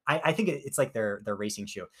race, and I think it's like their racing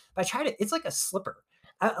shoe. But I tried it. It's like a slipper.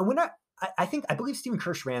 I believe Stephen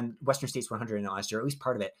Kirsch ran Western States 100 last year, or at least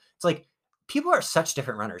part of it. It's like people are such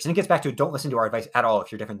different runners, and it gets back to don't listen to our advice at all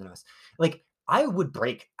if you're different than us. Like, I would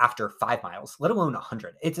break after 5 miles, let alone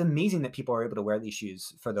 100. It's amazing that people are able to wear these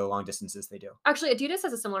shoes for the long distances they do. Actually, Adidas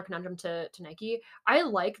has a similar conundrum to Nike. I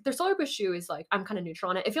like their Solar Boost shoe is like, I'm kind of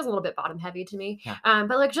neutral on it. It feels a little bit bottom heavy to me. Yeah.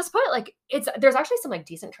 But like, just put like, there's actually some like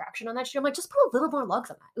decent traction on that shoe. I'm like, just put a little more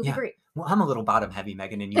lugs on that. It'll be great. Well, I'm a little bottom heavy,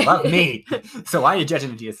 Megan, and you love me. So why are you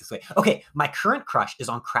judging Adidas this way? Okay. My current crush is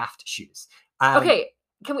on Craft shoes. Okay.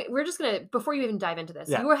 We're just going to, before you even dive into this,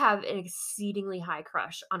 you have an exceedingly high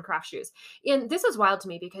crush on Craft shoes. And this is wild to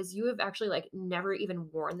me because you have actually like never even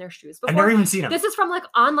worn their shoes before. I've never even seen them. This is from like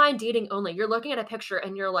online dating only. You're looking at a picture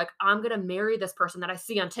and you're like, I'm going to marry this person that I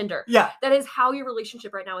see on Tinder. Yeah. That is how your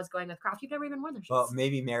relationship right now is going with Craft. You've never even worn their shoes. Well,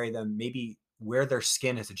 maybe marry them. Maybe wear their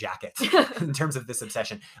skin as a jacket in terms of this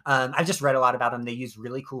obsession. I've just read a lot about them. They use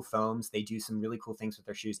really cool foams. They do some really cool things with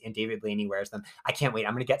their shoes, and David Blaney wears them. I can't wait.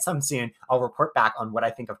 I'm going to get some soon. I'll report back on what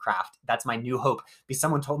I think of Craft. That's my new hope, because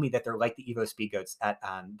someone told me that they're like the Evo Speed Goats that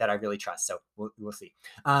I really trust. So we'll see.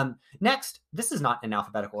 Next, this is not in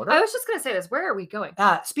alphabetical order. I was just going to say this. Where are we going?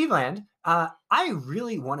 Speedland. I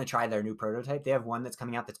really want to try their new prototype. They have one that's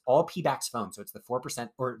coming out that's all Pebax foam. So it's the 4%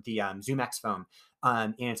 or the ZoomX foam.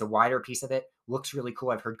 And it's a wider piece of it. Looks really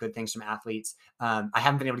cool. I've heard good things from athletes. I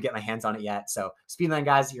haven't been able to get my hands on it yet. So Speedland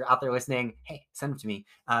guys, you're out there listening, hey, send them to me.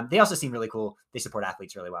 They also seem really cool. They support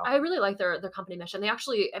athletes really well. I really like their company mission. They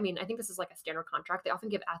actually, I think this is like a standard contract. They often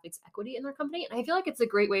give athletes equity in their company. And I feel like it's a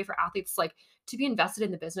great way for athletes like to be invested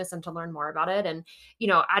in the business and to learn more about it. And,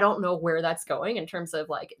 I don't know where that's going in terms of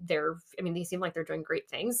like they seem like they're doing great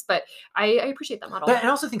things, but I appreciate that model. But I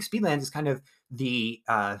also think Speedland is kind of the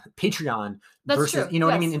Patreon that's versus, true.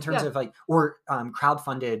 What I mean? In terms of like, or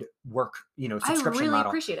crowdfunded work, subscription model. I really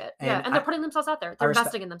appreciate it. And they're putting themselves out there. They're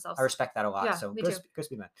investing in themselves. I respect that a lot. Yeah, so me go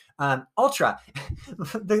Speedland. Ultra.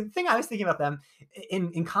 The thing I was thinking about them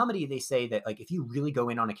in comedy, they say that like, if you really go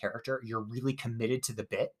in on a character, you're really committed to the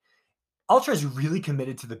bit. Ultra is really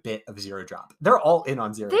committed to the bit of zero drop. They're all in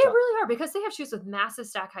on zero drop. They really are, because they have shoes with massive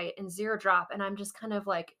stack height and zero drop. And I'm just kind of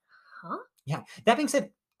like, huh? Yeah. That being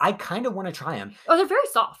said, I kind of want to try them. Oh, they're very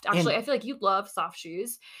soft, actually. And I feel like you love soft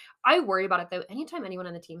shoes. I worry about it though. Anytime anyone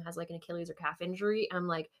on the team has like an Achilles or calf injury, I'm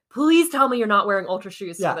like, please tell me you're not wearing ultra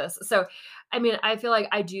shoes for yeah, this. So, I mean, I feel like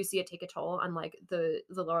I do see it take a toll on like the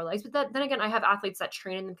lower legs. But then again, I have athletes that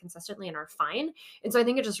train in them consistently and are fine. And so I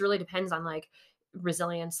think it just really depends on like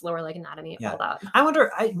resilience, lower leg anatomy, yeah. all that. I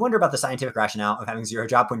wonder about the scientific rationale of having zero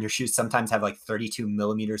drop when your shoes sometimes have like 32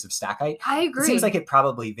 millimeters of stack height. I It seems agree. like it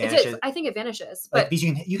probably It vanishes. is. I think it vanishes, Like but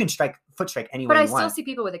because you can foot strike any but way I you still want. see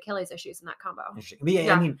people with Achilles issues in that combo. Interesting. But yeah, I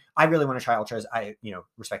Yeah. mean, I really want to try ultras. I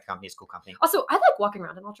respect the company; it's a cool company. Also, I like walking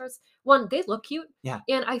around in ultras. One, they look cute. Yeah.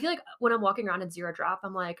 And I feel like when I'm walking around in zero drop,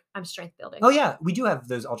 I'm like, I'm strength building. Oh yeah, we do have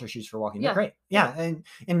those ultra shoes for walking. They're Yeah. great. Yeah,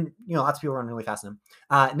 and lots of people run really fast in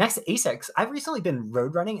them. Next, Asics. I've recently been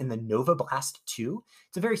road running in the Nova Blast 2.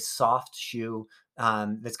 It's a very soft shoe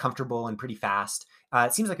that's comfortable and pretty fast.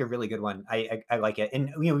 It seems like a really good one. I like it.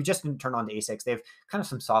 And we just turned on to Asics. They have kind of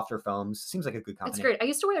some softer foams. Seems like a good company. It's great. I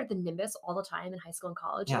used to wear the Nimbus all the time in high school and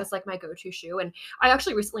college. Yeah. It was like my go-to shoe. And I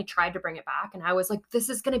actually recently tried to bring it back. And I was like, this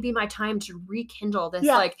is going to be my time to rekindle this,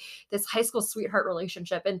 like this high school sweetheart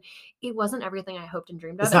relationship. And it wasn't everything I hoped and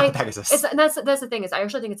dreamed of. It's not the Pegasus. And that's the thing is I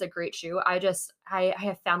actually think it's a great shoe. I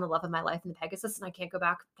have found the love of my life in the Pegasus and I can't go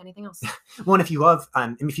back to anything else. Well, and if you love,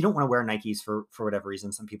 and if you don't want to wear Nikes for whatever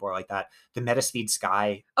reason, some people are like that. The Metaspeed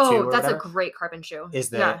Sky. Oh, that's a great carbon shoe.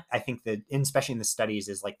 Is I think especially in the studies,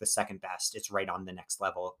 is like the second best. It's right on the next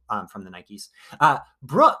level from the Nikes.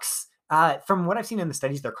 Brooks. From what I've seen in the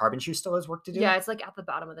studies, their carbon shoe still has work to do. Yeah, it's like at the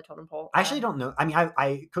bottom of the totem pole. I actually don't know. I mean,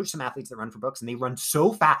 I coach some athletes that run for Brooks, and they run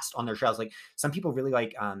so fast on their trails. Like some people really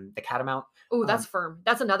like the Catamount. Oh, that's firm.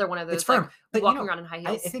 That's another one of those. It's firm, like, but walking around in high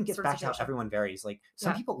heels. I think it's back to how everyone varies. Like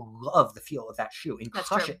some Yeah. people love the feel of that shoe and That's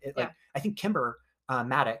crush true. it. Yeah. Like I think Kimber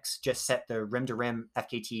Maddox just set the rim to rim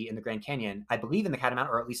FKT in the Grand Canyon, I believe in the Catamount,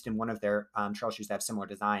 or at least in one of their trail shoes that have similar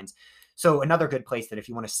designs. So another good place that if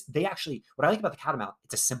you want to, they actually, what I like about the Catamount,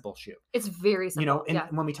 it's a simple shoe. It's very simple. And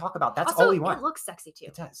when we talk about that's also, all we want. It looks sexy too.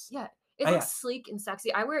 It does. Yeah. It looks sleek and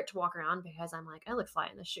sexy. I wear it to walk around because I'm like, I look fly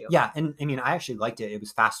in this shoe. Yeah. And I mean, I actually liked it. It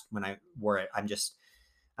was fast when I wore it. I'm just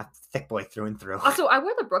a thick boy through and through. Also, I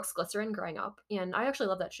wore the Brooks Glycerin growing up, and I actually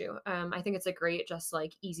love that shoe. I think it's a great, just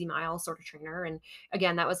like easy mile sort of trainer. And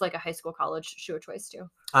again, that was like a high school, college shoe of choice too.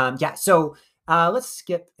 Yeah. So let's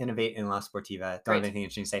skip Innovate and La Sportiva. Don't have anything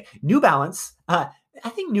interesting to say. New Balance. I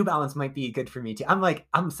think New Balance might be good for me too.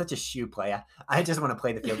 I'm such a shoe player. I just want to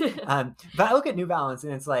play the field. But I look at New Balance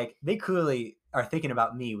and it's like they clearly are thinking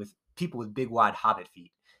about me with people with big, wide Hobbit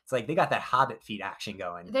feet. It's like they got that Hobbit feet action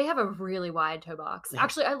going. They have a really wide toe box. Yeah.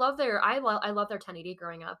 Actually, I love their 1080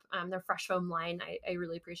 growing up. Their Fresh Foam line, I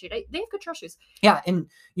really appreciate it. They have good trail shoes. Yeah, and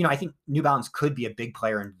I think New Balance could be a big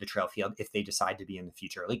player in the trail field if they decide to be in the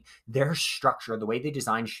future. Like their structure, the way they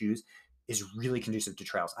design shoes is really conducive to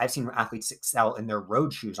trails. I've seen athletes excel in their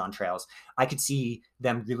road shoes on trails. I could see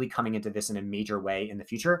them really coming into this in a major way in the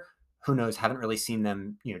future. Who knows? Haven't really seen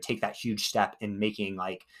them, take that huge step in making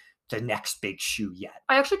like the next big shoe yet.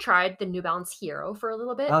 I actually tried the New Balance Hero for a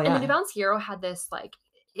little bit. Oh, yeah. And the New Balance Hero had this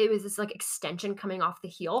it was this extension coming off the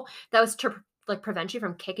heel that was to prevent you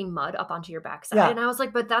from kicking mud up onto your backside. Yeah. And I was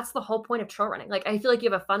like, but that's the whole point of trail running. Like, I feel like you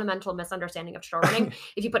have a fundamental misunderstanding of trail running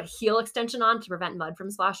if you put a heel extension on to prevent mud from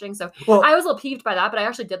splashing. So I was a little peeved by that, but I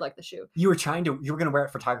actually did like the shoe. You were going to wear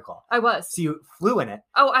it for Tiger Claw. I was. So you flew in it.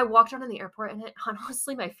 Oh, I walked around in the airport in it.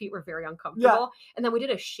 Honestly, my feet were very uncomfortable. Yeah. And then we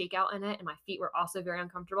did a shakeout in it and my feet were also very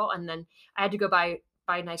uncomfortable. And then I had to go buy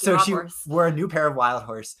Nike. So she wore a new pair of Wild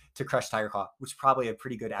Horse to crush Tiger Claw, which is probably a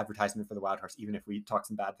pretty good advertisement for the Wild Horse, even if we talk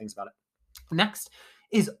some bad things about it. Next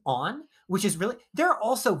is On, which is really, they're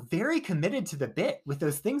also very committed to the bit with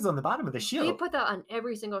those things on the bottom of the shoe. They put that on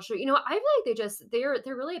every single shoe. I feel like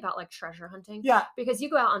they're really about like treasure hunting. Yeah. Because you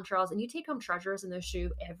go out on trails and you take home treasures in those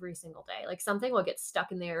shoe every single day. Like something will get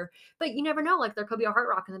stuck in there, but you never know. Like there could be a heart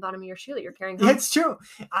rock in the bottom of your shoe that you're carrying home. It's true.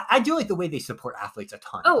 I do like the way they support athletes a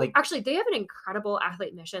ton. Oh, actually, they have an incredible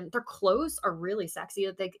athlete mission. Their clothes are really sexy.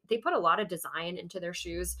 They put a lot of design into their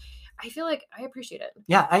shoes. I feel like I appreciate it.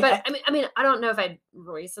 Yeah. I mean, I don't know if I'd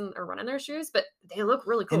race or run in their shoes, but they look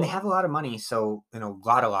really cool. And they have a lot of money. So, a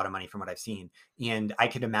lot of money from what I've seen. And I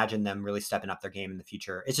could imagine them really stepping up their game in the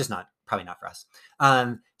future. It's just probably not for us.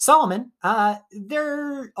 Salomon,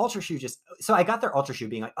 their ultra shoe so I got their ultra shoe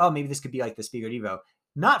being like, oh, maybe this could be like the Speedgoat Evo.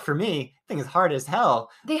 Not for me. I think it's hard as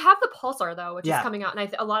hell. They have the Pulsar though, which is coming out,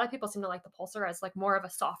 and a lot of people seem to like the Pulsar as like more of a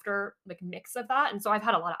softer mix of that. And so I've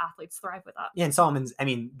had a lot of athletes thrive with that. Yeah, and Salomon's, I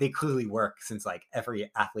mean, they clearly work since like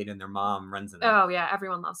every athlete and their mom runs in them. Oh yeah,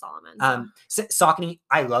 everyone loves Salomon. So. Saucony,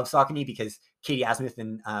 I love Saucony because Katie Asmuth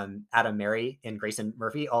and Adam Mary and Grayson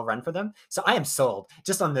Murphy all run for them. So I am sold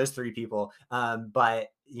just on those three people. But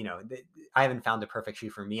I haven't found the perfect shoe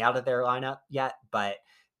for me out of their lineup yet, but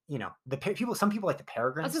some people like the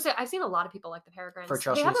Peregrines. I was gonna say, I've seen a lot of people like the Peregrines. For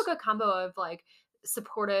trail they have shoes. a good combo of like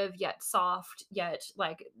supportive yet soft yet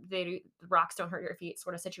like the rocks don't hurt your feet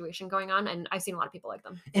sort of situation going on, and I've seen a lot of people like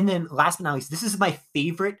them. And then last but not least, this is my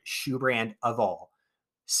favorite shoe brand of all,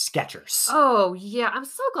 Skechers. Oh yeah, I'm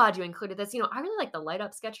so glad you included this. I really like the light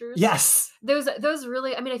up Skechers. Yes. Those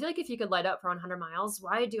really, I feel like if you could light up for 100 miles,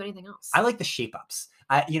 why do anything else? I like the shape ups.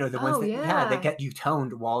 The ones that get you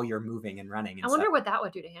toned while you're moving and running. And I wonder what that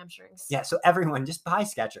would do to hamstrings. Yeah, so everyone just buy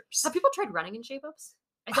Skechers. Have people tried running in shape ups?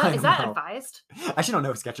 Is that advised? I actually don't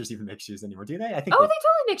know if Skechers even make shoes anymore. Do they? I think. Oh, they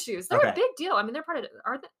totally make shoes. They're a big deal. They're part of.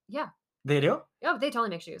 Aren't they? Yeah. They do? Oh, they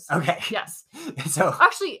totally make shoes. Okay. Yes. So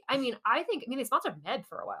actually, I think they sponsored Med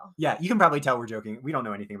for a while. Yeah, you can probably tell we're joking. We don't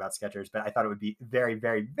know anything about Skechers, but I thought it would be very,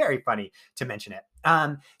 very, very funny to mention it.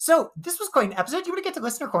 So this was quite an episode. Do you want to get to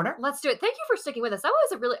listener corner? Let's do it. Thank you for sticking with us. That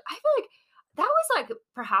was I feel like that was like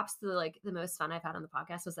perhaps the most fun I've had on the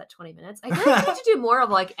podcast was that 20 minutes. I feel like we need to do more of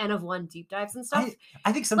like N of 1 deep dives and stuff.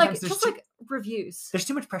 I think sometimes there's just reviews. There's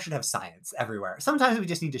too much pressure to have science everywhere. Sometimes we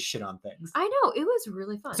just need to shit on things. I know, it was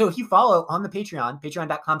really fun. So if you follow on the Patreon,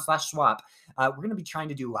 patreon.com/swap, we're going to be trying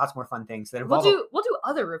to do lots more fun things that involve. We'll do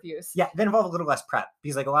other reviews. Yeah, that involve a little less prep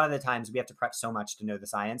because like a lot of the times we have to prep so much to know the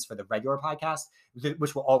science for the regular podcast,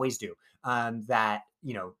 which we'll always do. That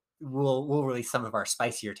we'll release some of our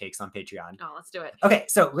spicier takes on Patreon. Oh, let's do it. Okay,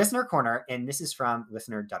 so listener corner, and this is from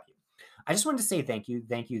listener W. I just wanted to say thank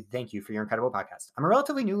you for your incredible podcast. I'm a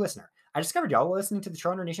relatively new listener. I discovered y'all while listening to the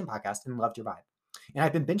Trail Runner Nation podcast and loved your vibe. And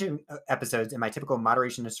I've been binging episodes in my typical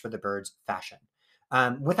moderation is for the birds fashion.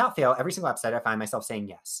 Without fail, every single episode I find myself saying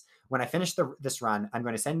yes. When I finish this run, I'm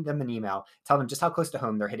going to send them an email, tell them just how close to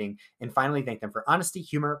home they're hitting, and finally thank them for honesty,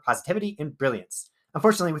 humor, positivity, and brilliance.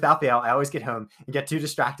 Unfortunately, without fail, I always get home and get too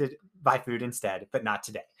distracted by food instead, but not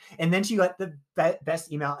today. And then she got the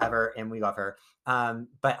best email ever, and we love her.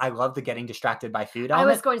 But I love the getting distracted by food. I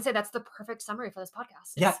was going to say that's the perfect summary for this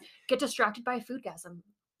podcast. Yeah. Get distracted by foodgasm.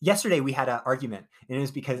 Yesterday we had an argument, and it was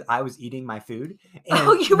because I was eating my food.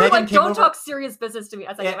 And you were like, "Don't talk serious business to me."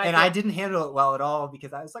 I didn't handle it well at all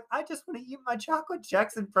because I was like, "I just want to eat my chocolate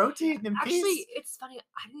checks and protein and peace." Actually, it's funny.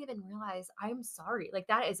 I didn't even realize. I'm sorry. Like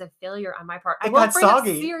that is a failure on my part. I won't bring up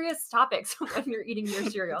serious topics when you're eating your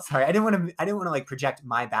cereal. Sorry, I didn't want to like project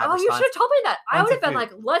my bad. Oh, you should have told me that. I would have been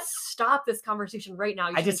like, "Let's stop this conversation right now."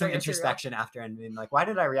 I did some introspection after and been like, "Why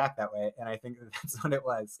did I react that way?" And I think that's what it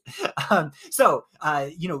was.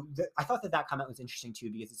 I thought that comment was interesting too,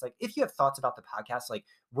 because it's like, if you have thoughts about the podcast, like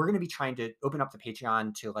we're going to be trying to open up the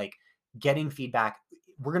Patreon to like getting feedback.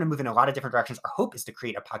 We're going to move in a lot of different directions. Our hope is to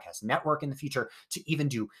create a podcast network in the future, to even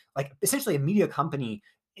do like essentially a media company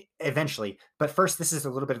eventually. But first, this is a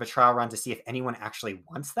little bit of a trial run to see if anyone actually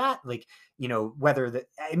wants that. Like, we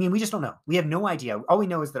just don't know. We have no idea. All we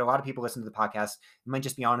know is that a lot of people listen to the podcast. It might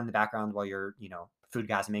just be on in the background while you're,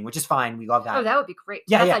 foodgasming, which is fine. We love that. Oh, that would be great.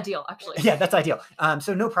 Yeah, that's ideal, actually. Yeah, that's ideal.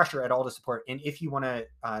 So no pressure at all to support. And if you want to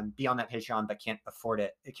be on that Patreon but can't afford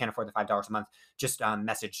the $5 a month, just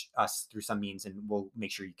message us through some means and we'll make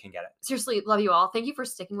sure you can get it. Seriously, love you all. Thank you for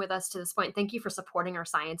sticking with us to this point. Thank you for supporting our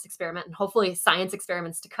science experiment and hopefully science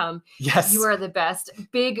experiments to come. Yes. You are the best.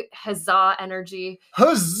 Big huzzah energy.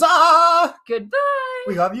 Huzzah! Goodbye.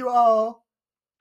 We love you all.